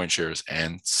 4th in point shares,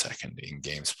 and 2nd in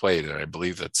games played. And I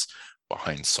believe that's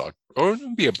behind Sawchuk, or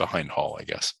behind Hall, I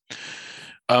guess.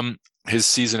 His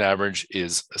season average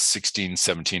is 16,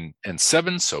 17, and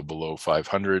 7, so below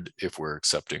 500 if we're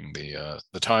accepting the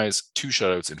ties. 2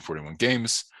 shutouts in 41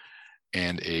 games,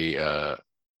 and a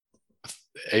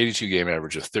 82 game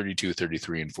average of 32,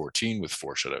 33, and 14 with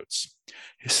 4 shutouts.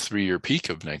 His 3-year peak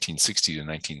of 1960 to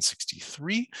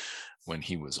 1963, when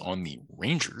he was on the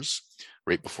Rangers,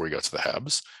 right before he got to the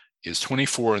Habs, is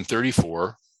 24 and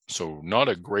 34, so not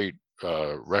a great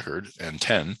record, and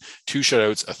 10, 2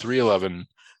 shutouts, a 311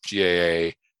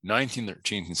 GAA,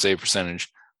 1913 in save percentage,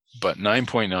 but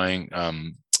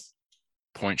 9.9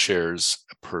 point shares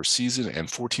per season and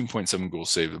 14.7 goals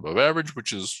saved above average,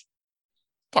 which is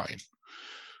fine.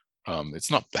 It's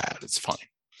not bad, it's fine.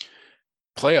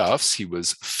 Playoffs, he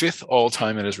was 5th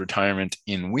all-time at his retirement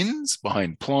in wins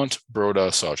behind Plante, Brodeur,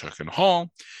 Sawchuk, and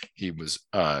Hall. He was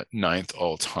 9th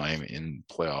all-time in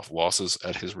playoff losses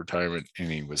at his retirement, and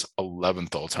he was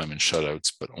 11th all-time in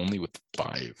shutouts, but only with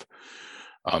 5.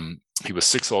 He was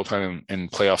 6th all-time in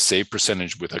playoff save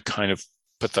percentage with a kind of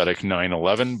pathetic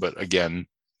 911, but again,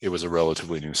 it was a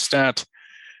relatively new stat.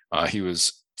 He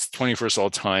was 21st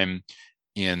all-time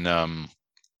in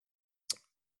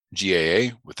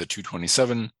GAA with a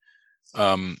 227.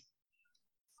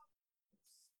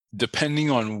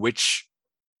 Depending on which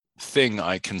thing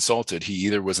I consulted, he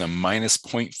either was a minus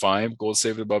 0.5 goals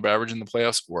saved above average in the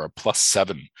playoffs or a plus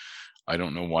 7. I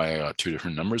don't know why I got 2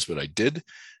 different numbers, but I did.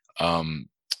 Plus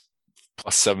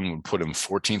 7 would put him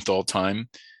 14th all time,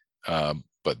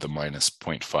 but the minus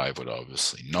 0.5 would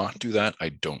obviously not do that. I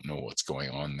don't know what's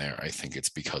going on there. I think it's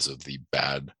because of the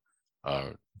bad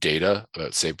data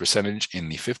about save percentage in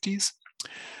the 50s.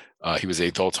 He was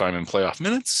 8th all-time in playoff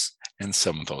minutes and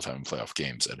 7th all-time in playoff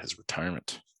games at his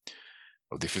retirement.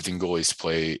 Of the 15 goalies to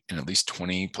play in at least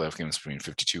 20 playoff games between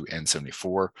 52 and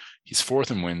 74, he's 4th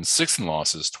in wins, 6th in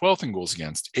losses, 12th in goals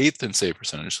against, 8th in save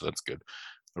percentage, so that's good,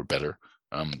 or better,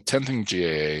 10th in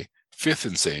GAA, 5th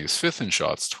in saves, 5th in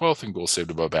shots, 12th in goals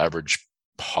saved above average,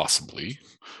 possibly,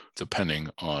 depending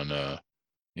on,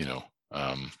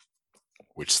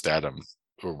 which stat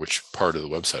or which part of the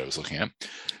website I was looking at.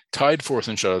 Tied 4th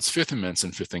in shutouts, 5th in minutes,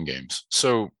 and 5th in games.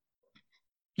 So,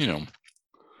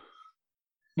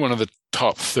 one of the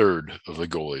top third of the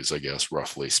goalies, I guess,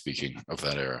 roughly speaking, of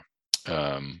that era.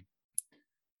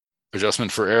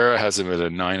 Adjustment for era has him at a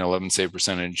 911 save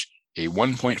percentage, a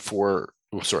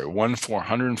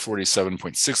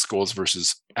 147.6 goals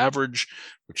versus average,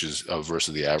 which is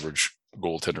versus the average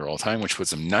goaltender all time, which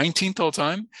puts him 19th all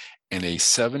time, and a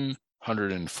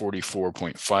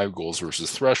 744.5 goals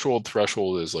versus threshold.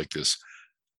 Threshold is like this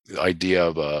idea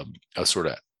of a sort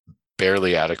of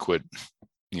barely adequate,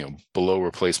 below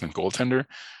replacement goaltender.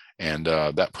 And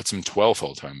that puts him 12th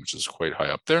all time, which is quite high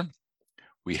up there.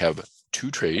 We have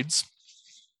 2 trades.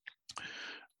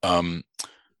 The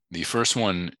first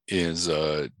one is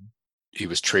he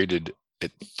was traded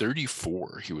at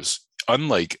 34. He was,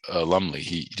 unlike Lumley,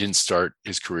 he didn't start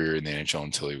his career in the NHL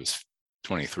until he was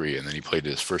 23, and then he played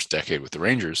his first decade with the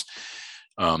Rangers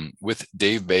with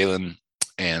Dave Balin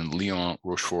and Leon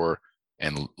Rochefort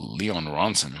and Leon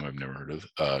Ronson, who I've never heard of,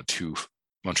 to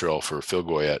Montreal for Phil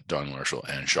Goyette, Don Marshall,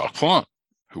 and Jacques Plante,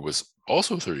 who was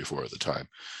also 34 at the time.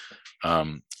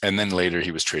 And then later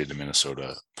he was traded to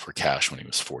Minnesota for cash when he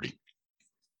was 40,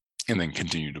 and then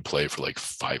continued to play for like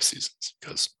 5 seasons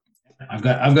because I've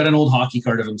got an old hockey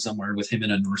card of him somewhere with him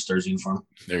in a North Stars uniform.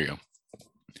 There you go.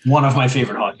 One of my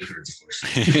favorite hockey cards, of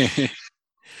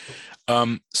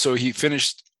course. So he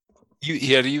finished.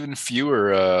 He had even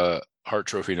fewer Hart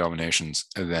Trophy nominations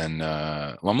than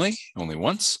Lumley, only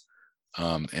once.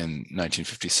 In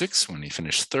 1956 when he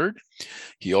finished third.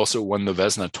 He also won the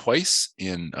Vezina twice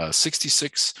in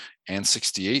 66 and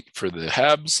 68 for the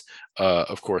Habs.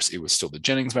 Of course, it was still the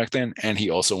Jennings back then, and he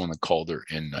also won the Calder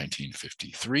in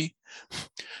 1953.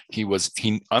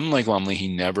 Unlike Lumley,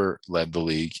 he never led the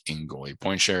league in goalie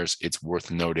point shares. It's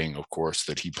worth noting, of course,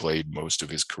 that he played most of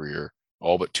his career,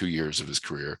 all but 2 years of his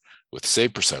career, with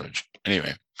save percentage.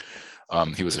 Anyway,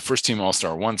 he was a first team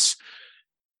All-Star once,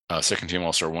 second team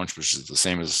All-Star once, which is the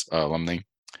same as Lumley.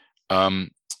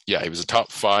 He was a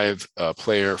top 5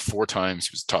 player 4 times.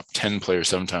 He was a top 10 player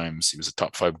 7 times. He was a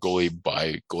top 5 goalie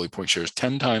by goalie point shares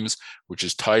 10 times, which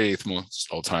is tied 8th most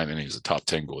all time. And he was a top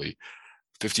 10 goalie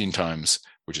 15 times,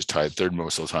 which is tied 3rd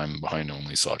most all time behind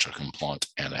only Sawchuk and Plante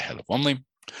and ahead of Lumley.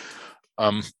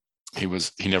 He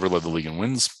never led the league in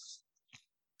wins.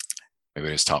 Maybe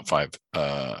his top 5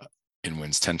 in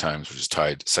wins 10 times, which is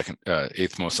tied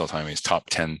 8th most all time. He's top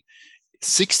 10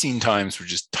 16 times,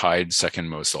 which is tied 2nd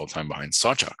most all time behind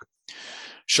Sawchuk.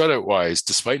 Shutout wise,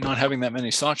 despite not having that many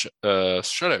shutouts, I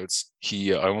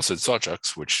almost said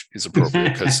Sawchuks, which is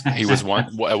appropriate because he was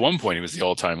at one point he was the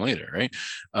all time leader, right?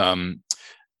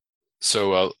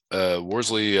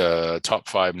 Worsley top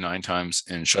 5 9 times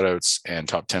in shutouts and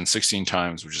top 10 16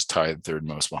 times, which is tied 3rd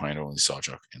most behind only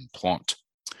Sawchuk and Plante.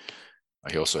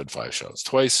 He also had 5 shutouts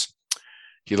twice.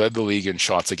 He led the league in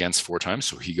shots against 4 times,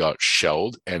 so he got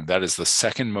shelled, and that is the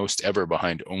 2nd most ever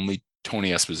behind only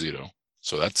Tony Esposito.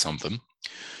 So that's something.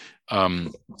 He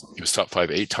was top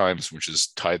 5 8 times, which is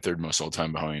tied 3rd most all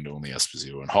time behind only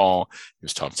Esposito and Hall. He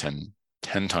was top 10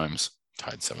 times,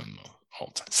 tied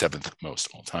 7th most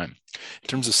all time. In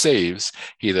terms of saves,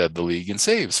 he led the league in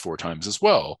saves 4 times as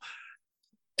well.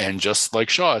 And just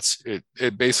like shots, it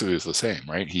basically is the same,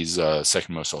 right? He's 2nd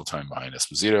most all time behind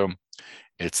Esposito.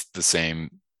 It's the same.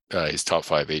 He's top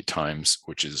 5 8 times,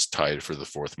 which is tied for the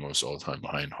 4th most all time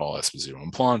behind Hall, Esposito,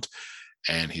 and Plante.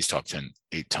 And he's top 10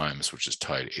 8 times, which is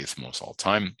tied 8th most all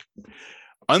time.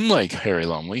 Unlike Harry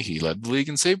Lumley, he led the league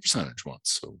in save percentage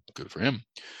once, so good for him.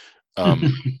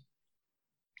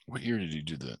 What year did he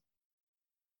do that?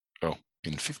 Oh,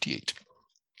 in 58.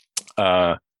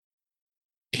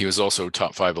 He was also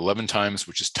top 5 11 times,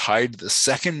 which is tied the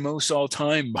 2nd most all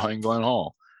time behind Glenn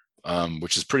Hall.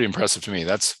 Which is pretty impressive to me.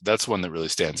 That's one that really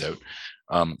stands out.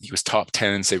 He was top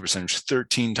 10 in save percentage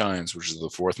 13 times, which is the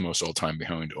 4th most all time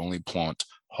behind only Plante,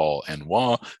 Hall, and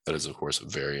Waugh. That is, of course, a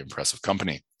very impressive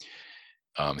company.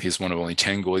 He's one of only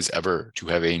 10 goalies ever to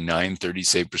have a .930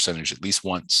 save percentage at least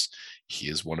once. He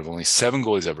is one of only 7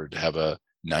 goalies ever to have a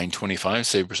 .925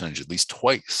 save percentage at least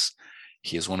twice.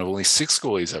 He is one of only 6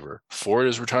 goalies ever, 4 at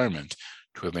his retirement,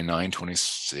 to have a .920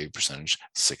 save percentage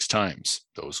 6 times.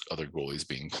 Those other goalies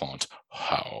being Plante,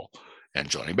 Howe, and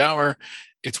Johnny Bower.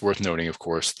 It's worth noting, of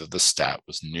course, that the stat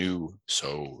was new.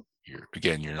 So you're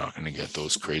not going to get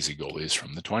those crazy goalies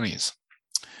from the 20s.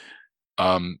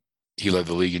 He led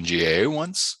the league in GAA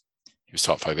once. He was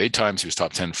top 5 8 times. He was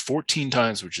top 10 14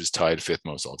 times, which is tied 5th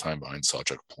most all time behind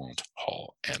Sawchuk, Plante,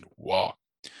 Hall, and Waugh.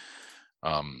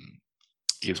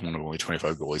 He is one of only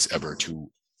 25 goalies ever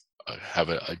to have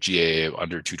a GAA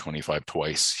under 225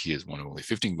 twice. He is one of only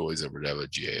 15 goalies ever to have a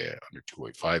GAA under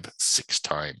 285 6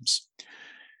 times.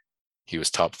 He was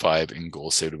top 5 in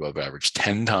goals saved above average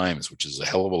 10 times, which is a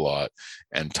hell of a lot,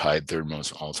 and tied 3rd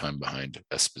most all time behind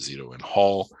Esposito and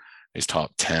Hall. He's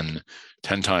top 10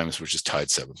 times, which is tied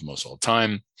 7th most all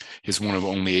time. He's one of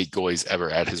only 8 goalies ever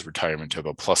at his retirement to have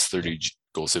a plus 30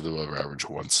 goals saved above average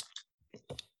once.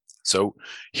 So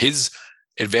his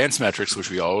advanced metrics, which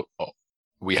we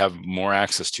have more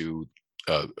access to,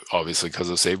 obviously because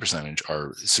of save percentage,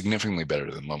 are significantly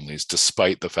better than Lumley's,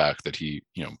 despite the fact that he,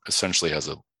 essentially has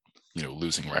a,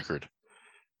 losing record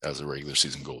as a regular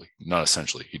season goalie. Not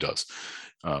essentially, he does,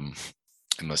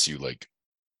 unless you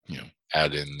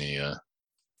add in the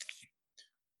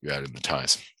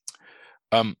ties.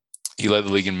 He led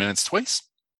the league in minutes twice,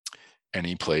 and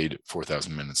he played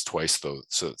 4,000 minutes twice, though,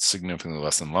 so it's significantly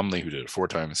less than Lumley, who did it 4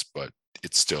 times, but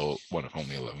it's still one of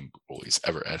only 11 goalies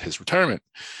ever at his retirement.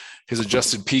 His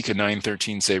adjusted peak, a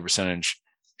 .913 save percentage,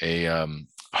 a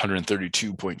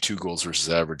 132.2 goals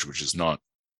versus average, which is not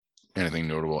anything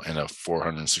notable, and a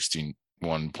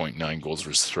 461.9 goals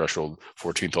versus threshold,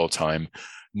 14th all time,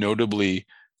 notably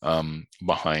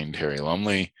behind Harry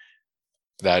Lumley.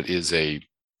 That is a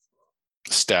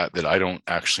stat that I don't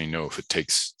actually know if it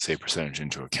takes save percentage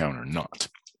into account or not.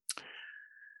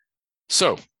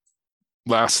 So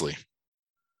lastly,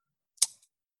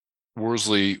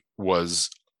 Worsley was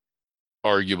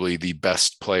arguably the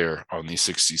best player on the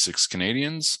 66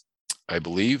 Canadians, I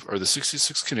believe. Or the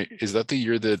 66 is that the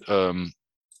year that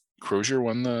Crozier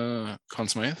won the Conn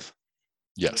Smythe?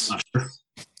 Yes.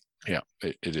 Yeah,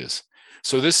 it is.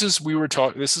 So this is the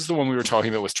one we were talking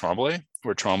about with Tremblay,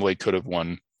 where Tremblay could have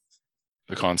won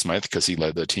the Conn Smythe because he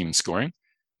led the team in scoring.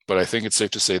 But I think it's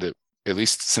safe to say that, at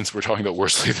least since we're talking about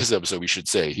Worsley this episode, we should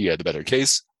say he had the better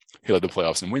case. He led the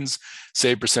playoffs in wins,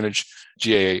 save percentage,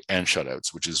 GAA, and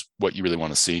shutouts, which is what you really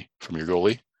want to see from your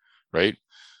goalie, right?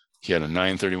 He had a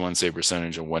 .931 save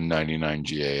percentage and 199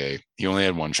 GAA. He only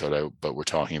had one shutout, but we're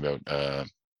talking about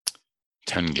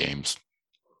 10 games.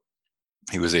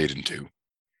 He was 8-2.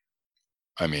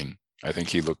 I mean, I think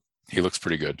he looks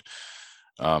pretty good.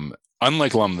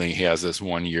 Unlike Lumley, he has this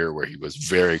 1 year where he was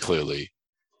very clearly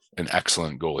an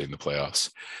excellent goalie in the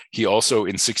playoffs. He also,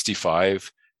 in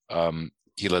 65,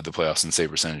 he led the playoffs in save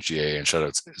percentage, GAA, and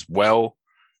shutouts as well.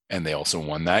 And they also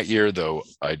won that year, though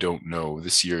I don't know.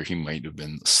 This year, he might have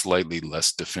been slightly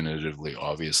less definitively,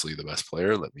 obviously, the best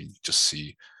player. Let me just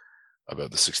see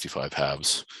about the 65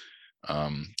 Habs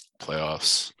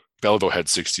playoffs. Beliveau had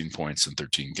 16 points in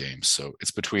 13 games. So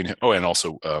it's between him. Oh, and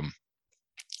also,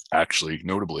 actually,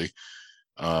 notably,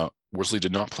 Worsley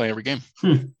did not play every game.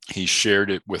 He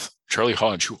shared it with Charlie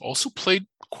Hodge, who also played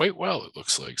quite well, it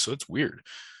looks like. So it's weird.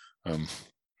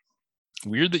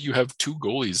 Weird that you have two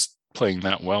goalies playing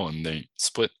that well and they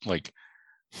split, like,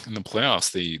 in the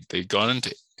playoffs.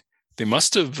 They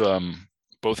must have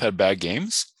both had bad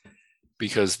games,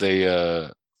 because they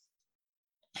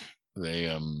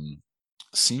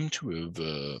seem to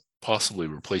have possibly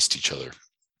replaced each other,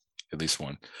 at least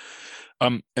one.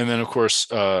 And then, of course,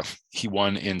 he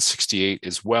won in 68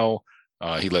 as well.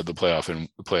 He led the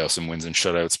playoffs in wins and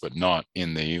shutouts, but not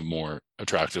in the more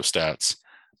attractive stats.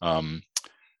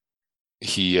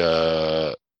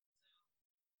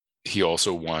 He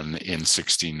also won in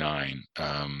 69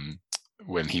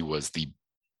 when he was the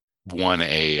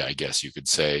 1A, I guess you could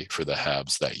say, for the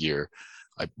Habs that year.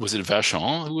 Was it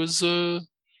Vachon who was? I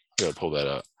gotta pull that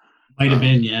up. Might have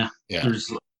been, yeah. Yeah.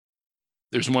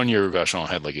 There's 1 year Vachon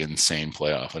had like an insane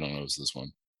playoff. I don't know if it was this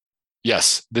one.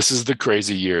 Yes, this is the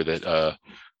crazy year that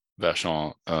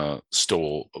Vachon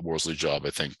stole a Worsley job, I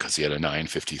think, because he had a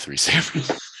 .953 save,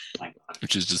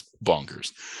 which is just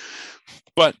bonkers.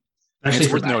 But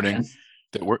it's worth noting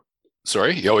that we're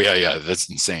sorry. Oh yeah, that's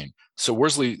insane. So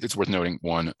Worsley, it's worth noting,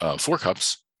 won 4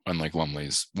 cups, unlike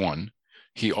Lumley's one.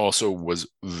 He also was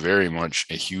very much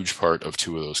a huge part of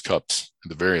 2 of those cups, at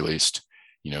the very least.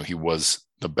 You know, he was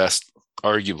the best,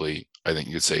 arguably, I think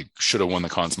you could say, should have won the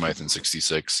Conn Smythe in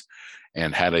 66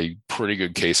 and had a pretty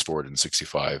good case for it in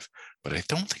 65. But I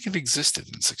don't think it existed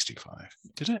in 65.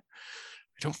 Did it?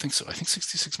 I don't think so. I think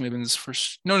 66 may have been his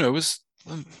first. No, it was.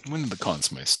 When did the Conn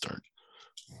Smythe start?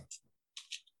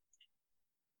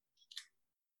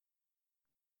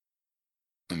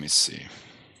 Let me see.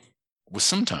 It was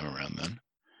sometime around then.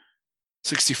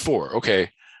 64.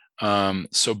 Okay.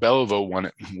 So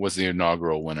Beliveau was the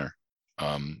inaugural winner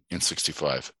in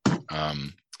 65.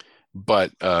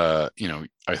 But I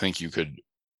think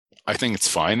it's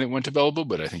fine that it went to Beliveau,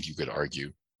 but I think you could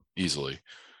argue easily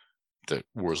that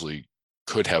Worsley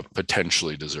could have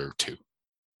potentially deserved 2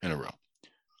 in a row.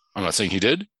 I'm not saying he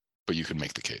did, but you could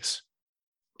make the case.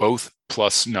 Both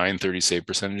plus .930 save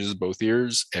percentages both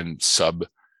years, and sub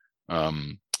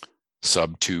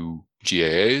 2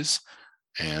 GAAs,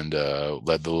 and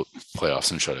led the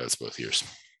playoffs and shutouts both years.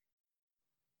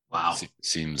 Wow.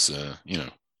 Seems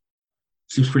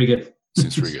seems pretty good.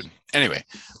 Seems pretty good. Anyway,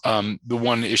 the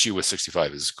one issue with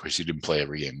 65 is, of course, he didn't play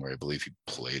every game, where I believe he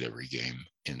played every game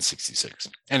in 66.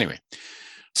 Anyway,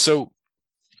 so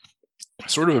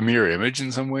sort of a mirror image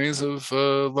in some ways of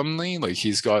Lumley. Like,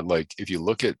 he's got, like, if you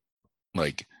look at,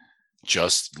 like,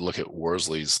 just look at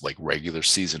Worsley's, like, regular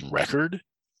season record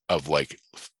of, like,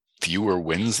 fewer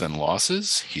wins than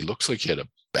losses, he looks like he had a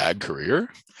bad career,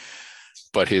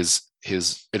 but his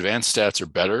advanced stats are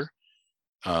better.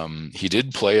 He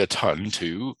did play a ton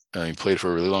too. He played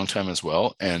for a really long time as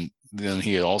well. And then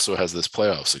he also has this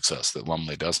playoff success that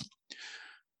Lumley doesn't.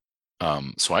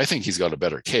 So I think he's got a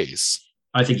better case.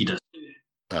 I think he does.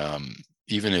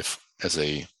 Even if as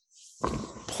a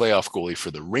playoff goalie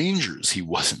for the Rangers, he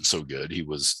wasn't so good. He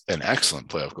was an excellent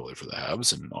playoff goalie for the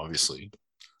Habs. And obviously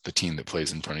the team that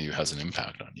plays in front of you has an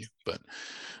impact on you. But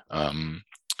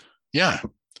yeah,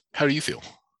 how do you feel?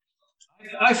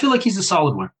 I feel like he's a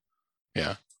solid one.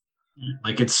 Yeah.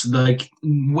 Like, it's like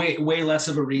way less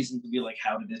of a reason to be like,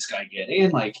 how did this guy get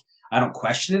in? Like, I don't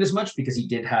question it as much, because he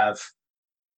did have,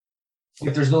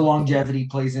 if there's the longevity,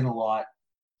 plays in a lot.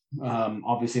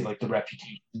 Obviously, like the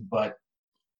reputation, but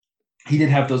he did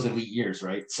have those elite years,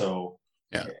 right? So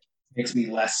Yeah. it makes me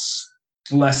less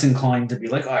inclined to be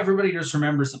like, oh, everybody just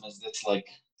remembers him as this like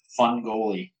fun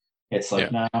goalie. It's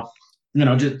like,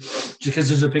 no, just because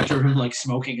there's a picture of him like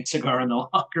smoking a cigar in the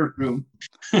locker room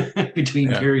between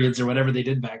periods or whatever they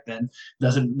did back then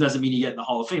doesn't mean you get in the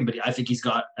Hall of Fame. But I think he's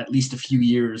got at least a few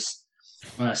years,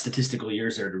 statistical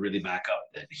years there to really back up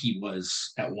that he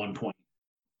was at one point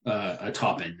a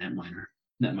top end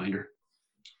netminder.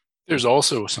 There's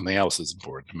also something else that's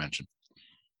important to mention,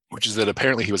 which is that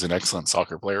apparently he was an excellent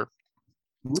soccer player.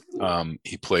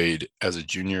 He played as a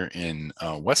junior in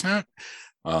Westmount.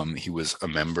 He was a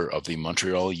member of the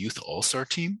Montreal Youth All-Star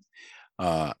team,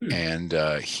 and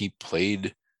he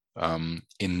played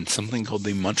in something called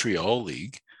the Montreal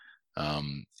League,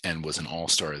 and was an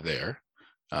all-star there.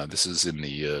 This is in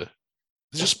the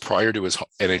just prior to his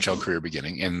NHL career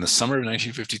beginning. In the summer of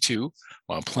 1952,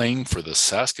 while playing for the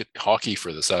hockey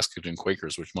for the Saskatoon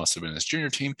Quakers, which must have been his junior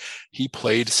team, he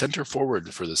played center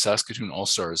forward for the Saskatoon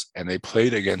All-Stars, and they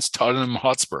played against Tottenham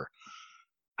Hotspur.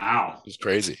 Wow, it's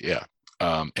crazy, yeah.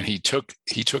 And he took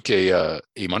a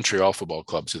Montreal football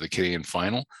club to the Canadian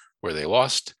final where they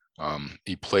lost.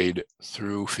 He played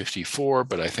through 54,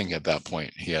 but I think at that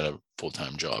point he had a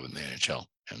full-time job in the NHL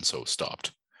and so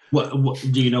stopped. What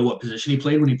do you know what position he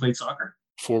played when he played soccer?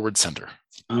 Forward center.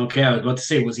 Okay, I was about to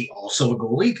say, was he also a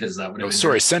goalie? Because that would have been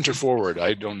sorry, center forward.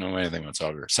 I don't know anything about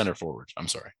soccer. Center forward. I'm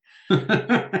sorry.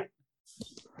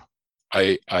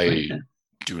 I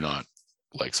do not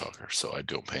like soccer, so I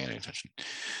don't pay any attention.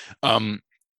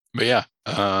 But yeah,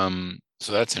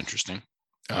 so that's interesting.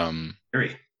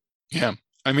 Very. Yeah,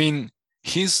 I mean,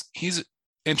 he's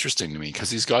interesting to me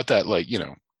because he's got that, like,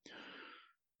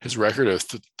 his record of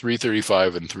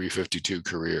 335 and 352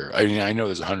 career. I mean, I know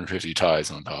there's 150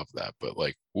 ties on top of that, but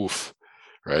like, oof,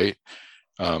 right?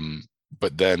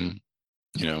 But then,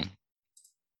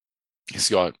 he's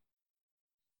got,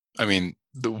 I mean,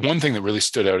 the one thing that really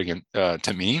stood out again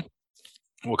to me,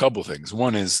 well, a couple of things.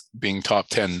 One is being top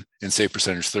 10 in save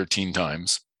percentage 13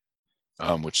 times,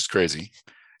 which is crazy.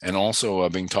 And also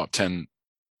being top 10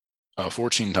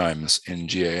 14 times in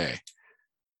GAA,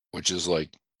 which is like,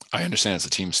 I understand it's a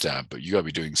team stat, but you got to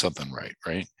be doing something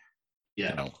right?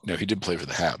 Yeah. No, he did play for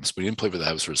the Habs, but he didn't play for the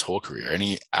Habs for his whole career. And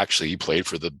he played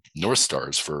for the North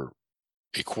Stars for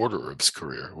a quarter of his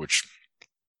career,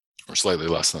 or slightly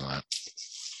less than that,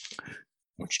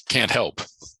 which can't help.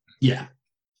 Yeah.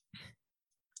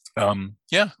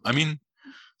 Yeah, I mean,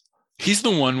 he's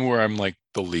the one where I'm like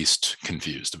the least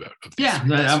confused about. Yeah,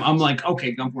 I'm like,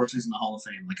 okay, Gump Worsley's in the Hall of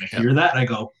Fame. Like, I hear that, and I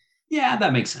go, yeah,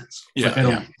 that makes sense. Yeah, like, I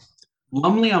don't.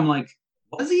 Lumley, I'm like,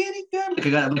 was he any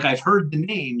good? I've heard the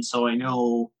name, so I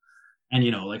know, and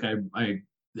I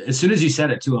as soon as you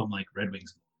said it too, I'm like, Red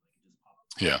Wings.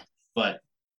 Yeah, but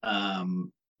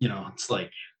it's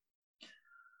like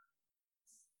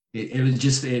it was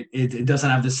just it doesn't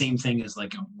have the same thing as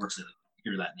like Worsley.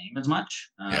 Hear that name as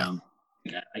much. I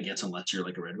guess unless you're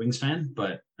like a Red Wings fan,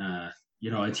 but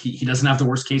he doesn't have the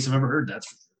worst case I've ever heard. That's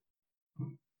for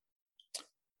sure.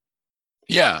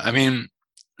 Yeah, I mean,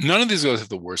 none of these guys have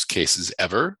the worst cases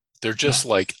ever. They're just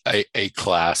like a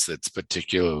class that's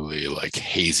particularly like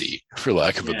hazy, for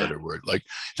lack of a better word. Like,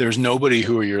 there's nobody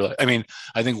who you're like, I mean,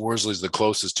 I think Worsley's the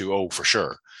closest to, for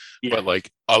sure. Yeah. But like,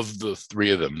 of the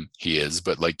three of them, he is.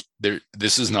 But like,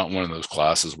 this is not one of those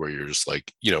classes where you're just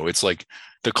like, it's like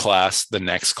the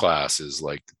next class is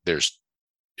like, there's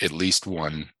at least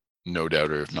one, no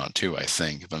doubt, or if not two, I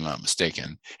think, if I'm not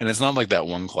mistaken. And it's not like that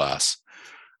one class.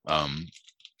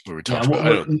 Where we talked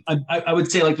about, I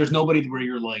would say like there's nobody where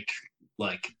you're like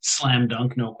slam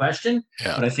dunk, no question.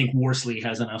 Yeah. But I think Worsley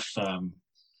has enough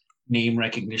name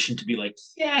recognition to be like,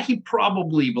 yeah, he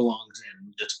probably belongs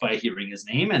in just by hearing his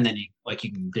name, and then you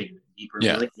can dig deeper. And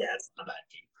be like, yeah, it's not a bad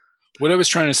game. What I was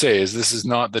trying to say is this is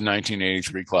not the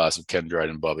 1983 class of Ken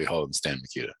Dryden, Bobby Hull, and Stan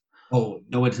Mikita. Oh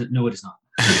no, it is not.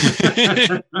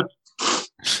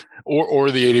 or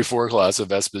the 84 class of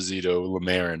Esposito,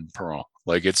 Lemaire, and Perron.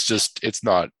 Like, it's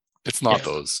not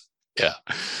those. Yeah.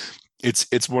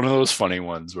 It's one of those funny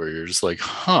ones where you're just like,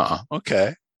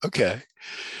 okay.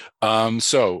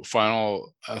 So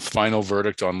final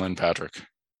verdict on Lynn Patrick.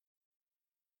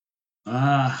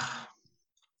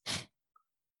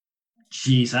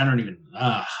 Geez, I don't even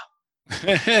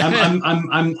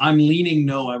I'm leaning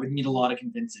no. I would need a lot of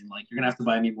convincing. Like, you're gonna have to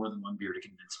buy me more than one beer to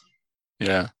convince me.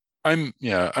 Yeah. I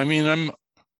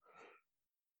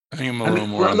think I'm a little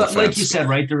more on the fence. Like you said,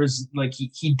 right? There was like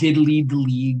he did lead the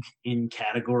league in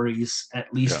categories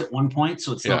at least at one point,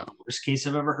 so it's not the worst case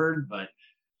I've ever heard. But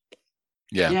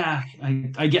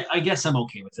I guess I'm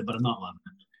okay with it, but I'm not loving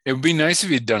it. It would be nice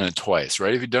if you'd done it twice,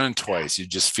 right? If you'd done it twice,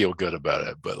 you'd just feel good about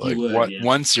it. But like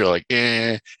once you're like,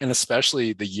 and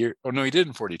especially the year. Oh no, he did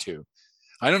in 42.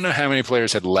 I don't know how many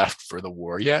players had left for the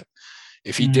war yet.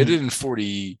 If he did it in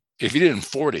 40, if he did it in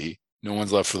 40, no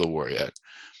one's left for the war yet.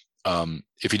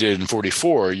 If he did it in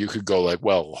 44, you could go like,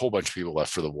 well, a whole bunch of people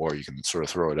left for the war. You can sort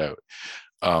of throw it out.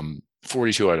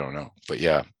 42, I don't know, but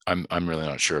yeah, I'm really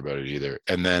not sure about it either.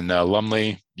 And then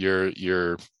Lumley,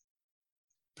 you're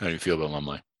how do you feel about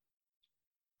Lumley?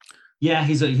 Yeah,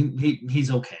 he's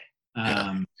okay.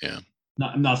 Yeah.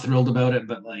 I'm not thrilled about it,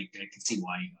 but like I can see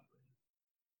why he got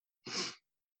it.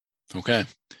 Okay.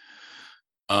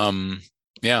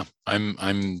 Yeah,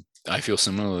 I feel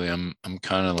similarly. I'm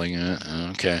kind of like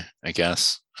okay, I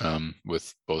guess,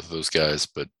 with both of those guys,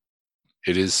 but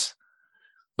it is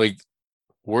like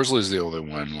Worsley is the only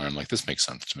one where I'm like, this makes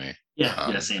sense to me.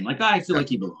 Yeah, same. Like I feel like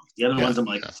he belongs. The other ones, I'm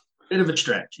like, bit of a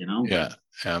stretch, you know? Yeah,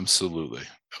 absolutely.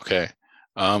 Okay.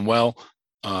 Well,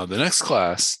 the next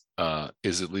class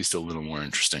is at least a little more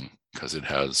interesting because it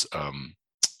has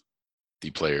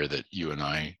the player that you and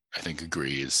I think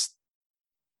agree is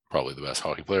probably the best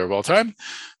hockey player of all time.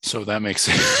 So that makes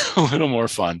it a little more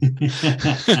fun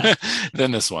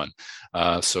than this one.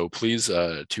 So please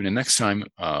tune in next time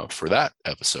for that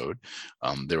episode.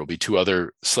 There will be two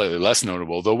other slightly less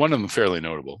notable, though one of them fairly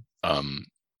notable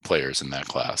players in that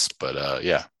class. But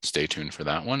yeah, stay tuned for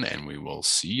that one, and we will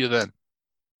see you then.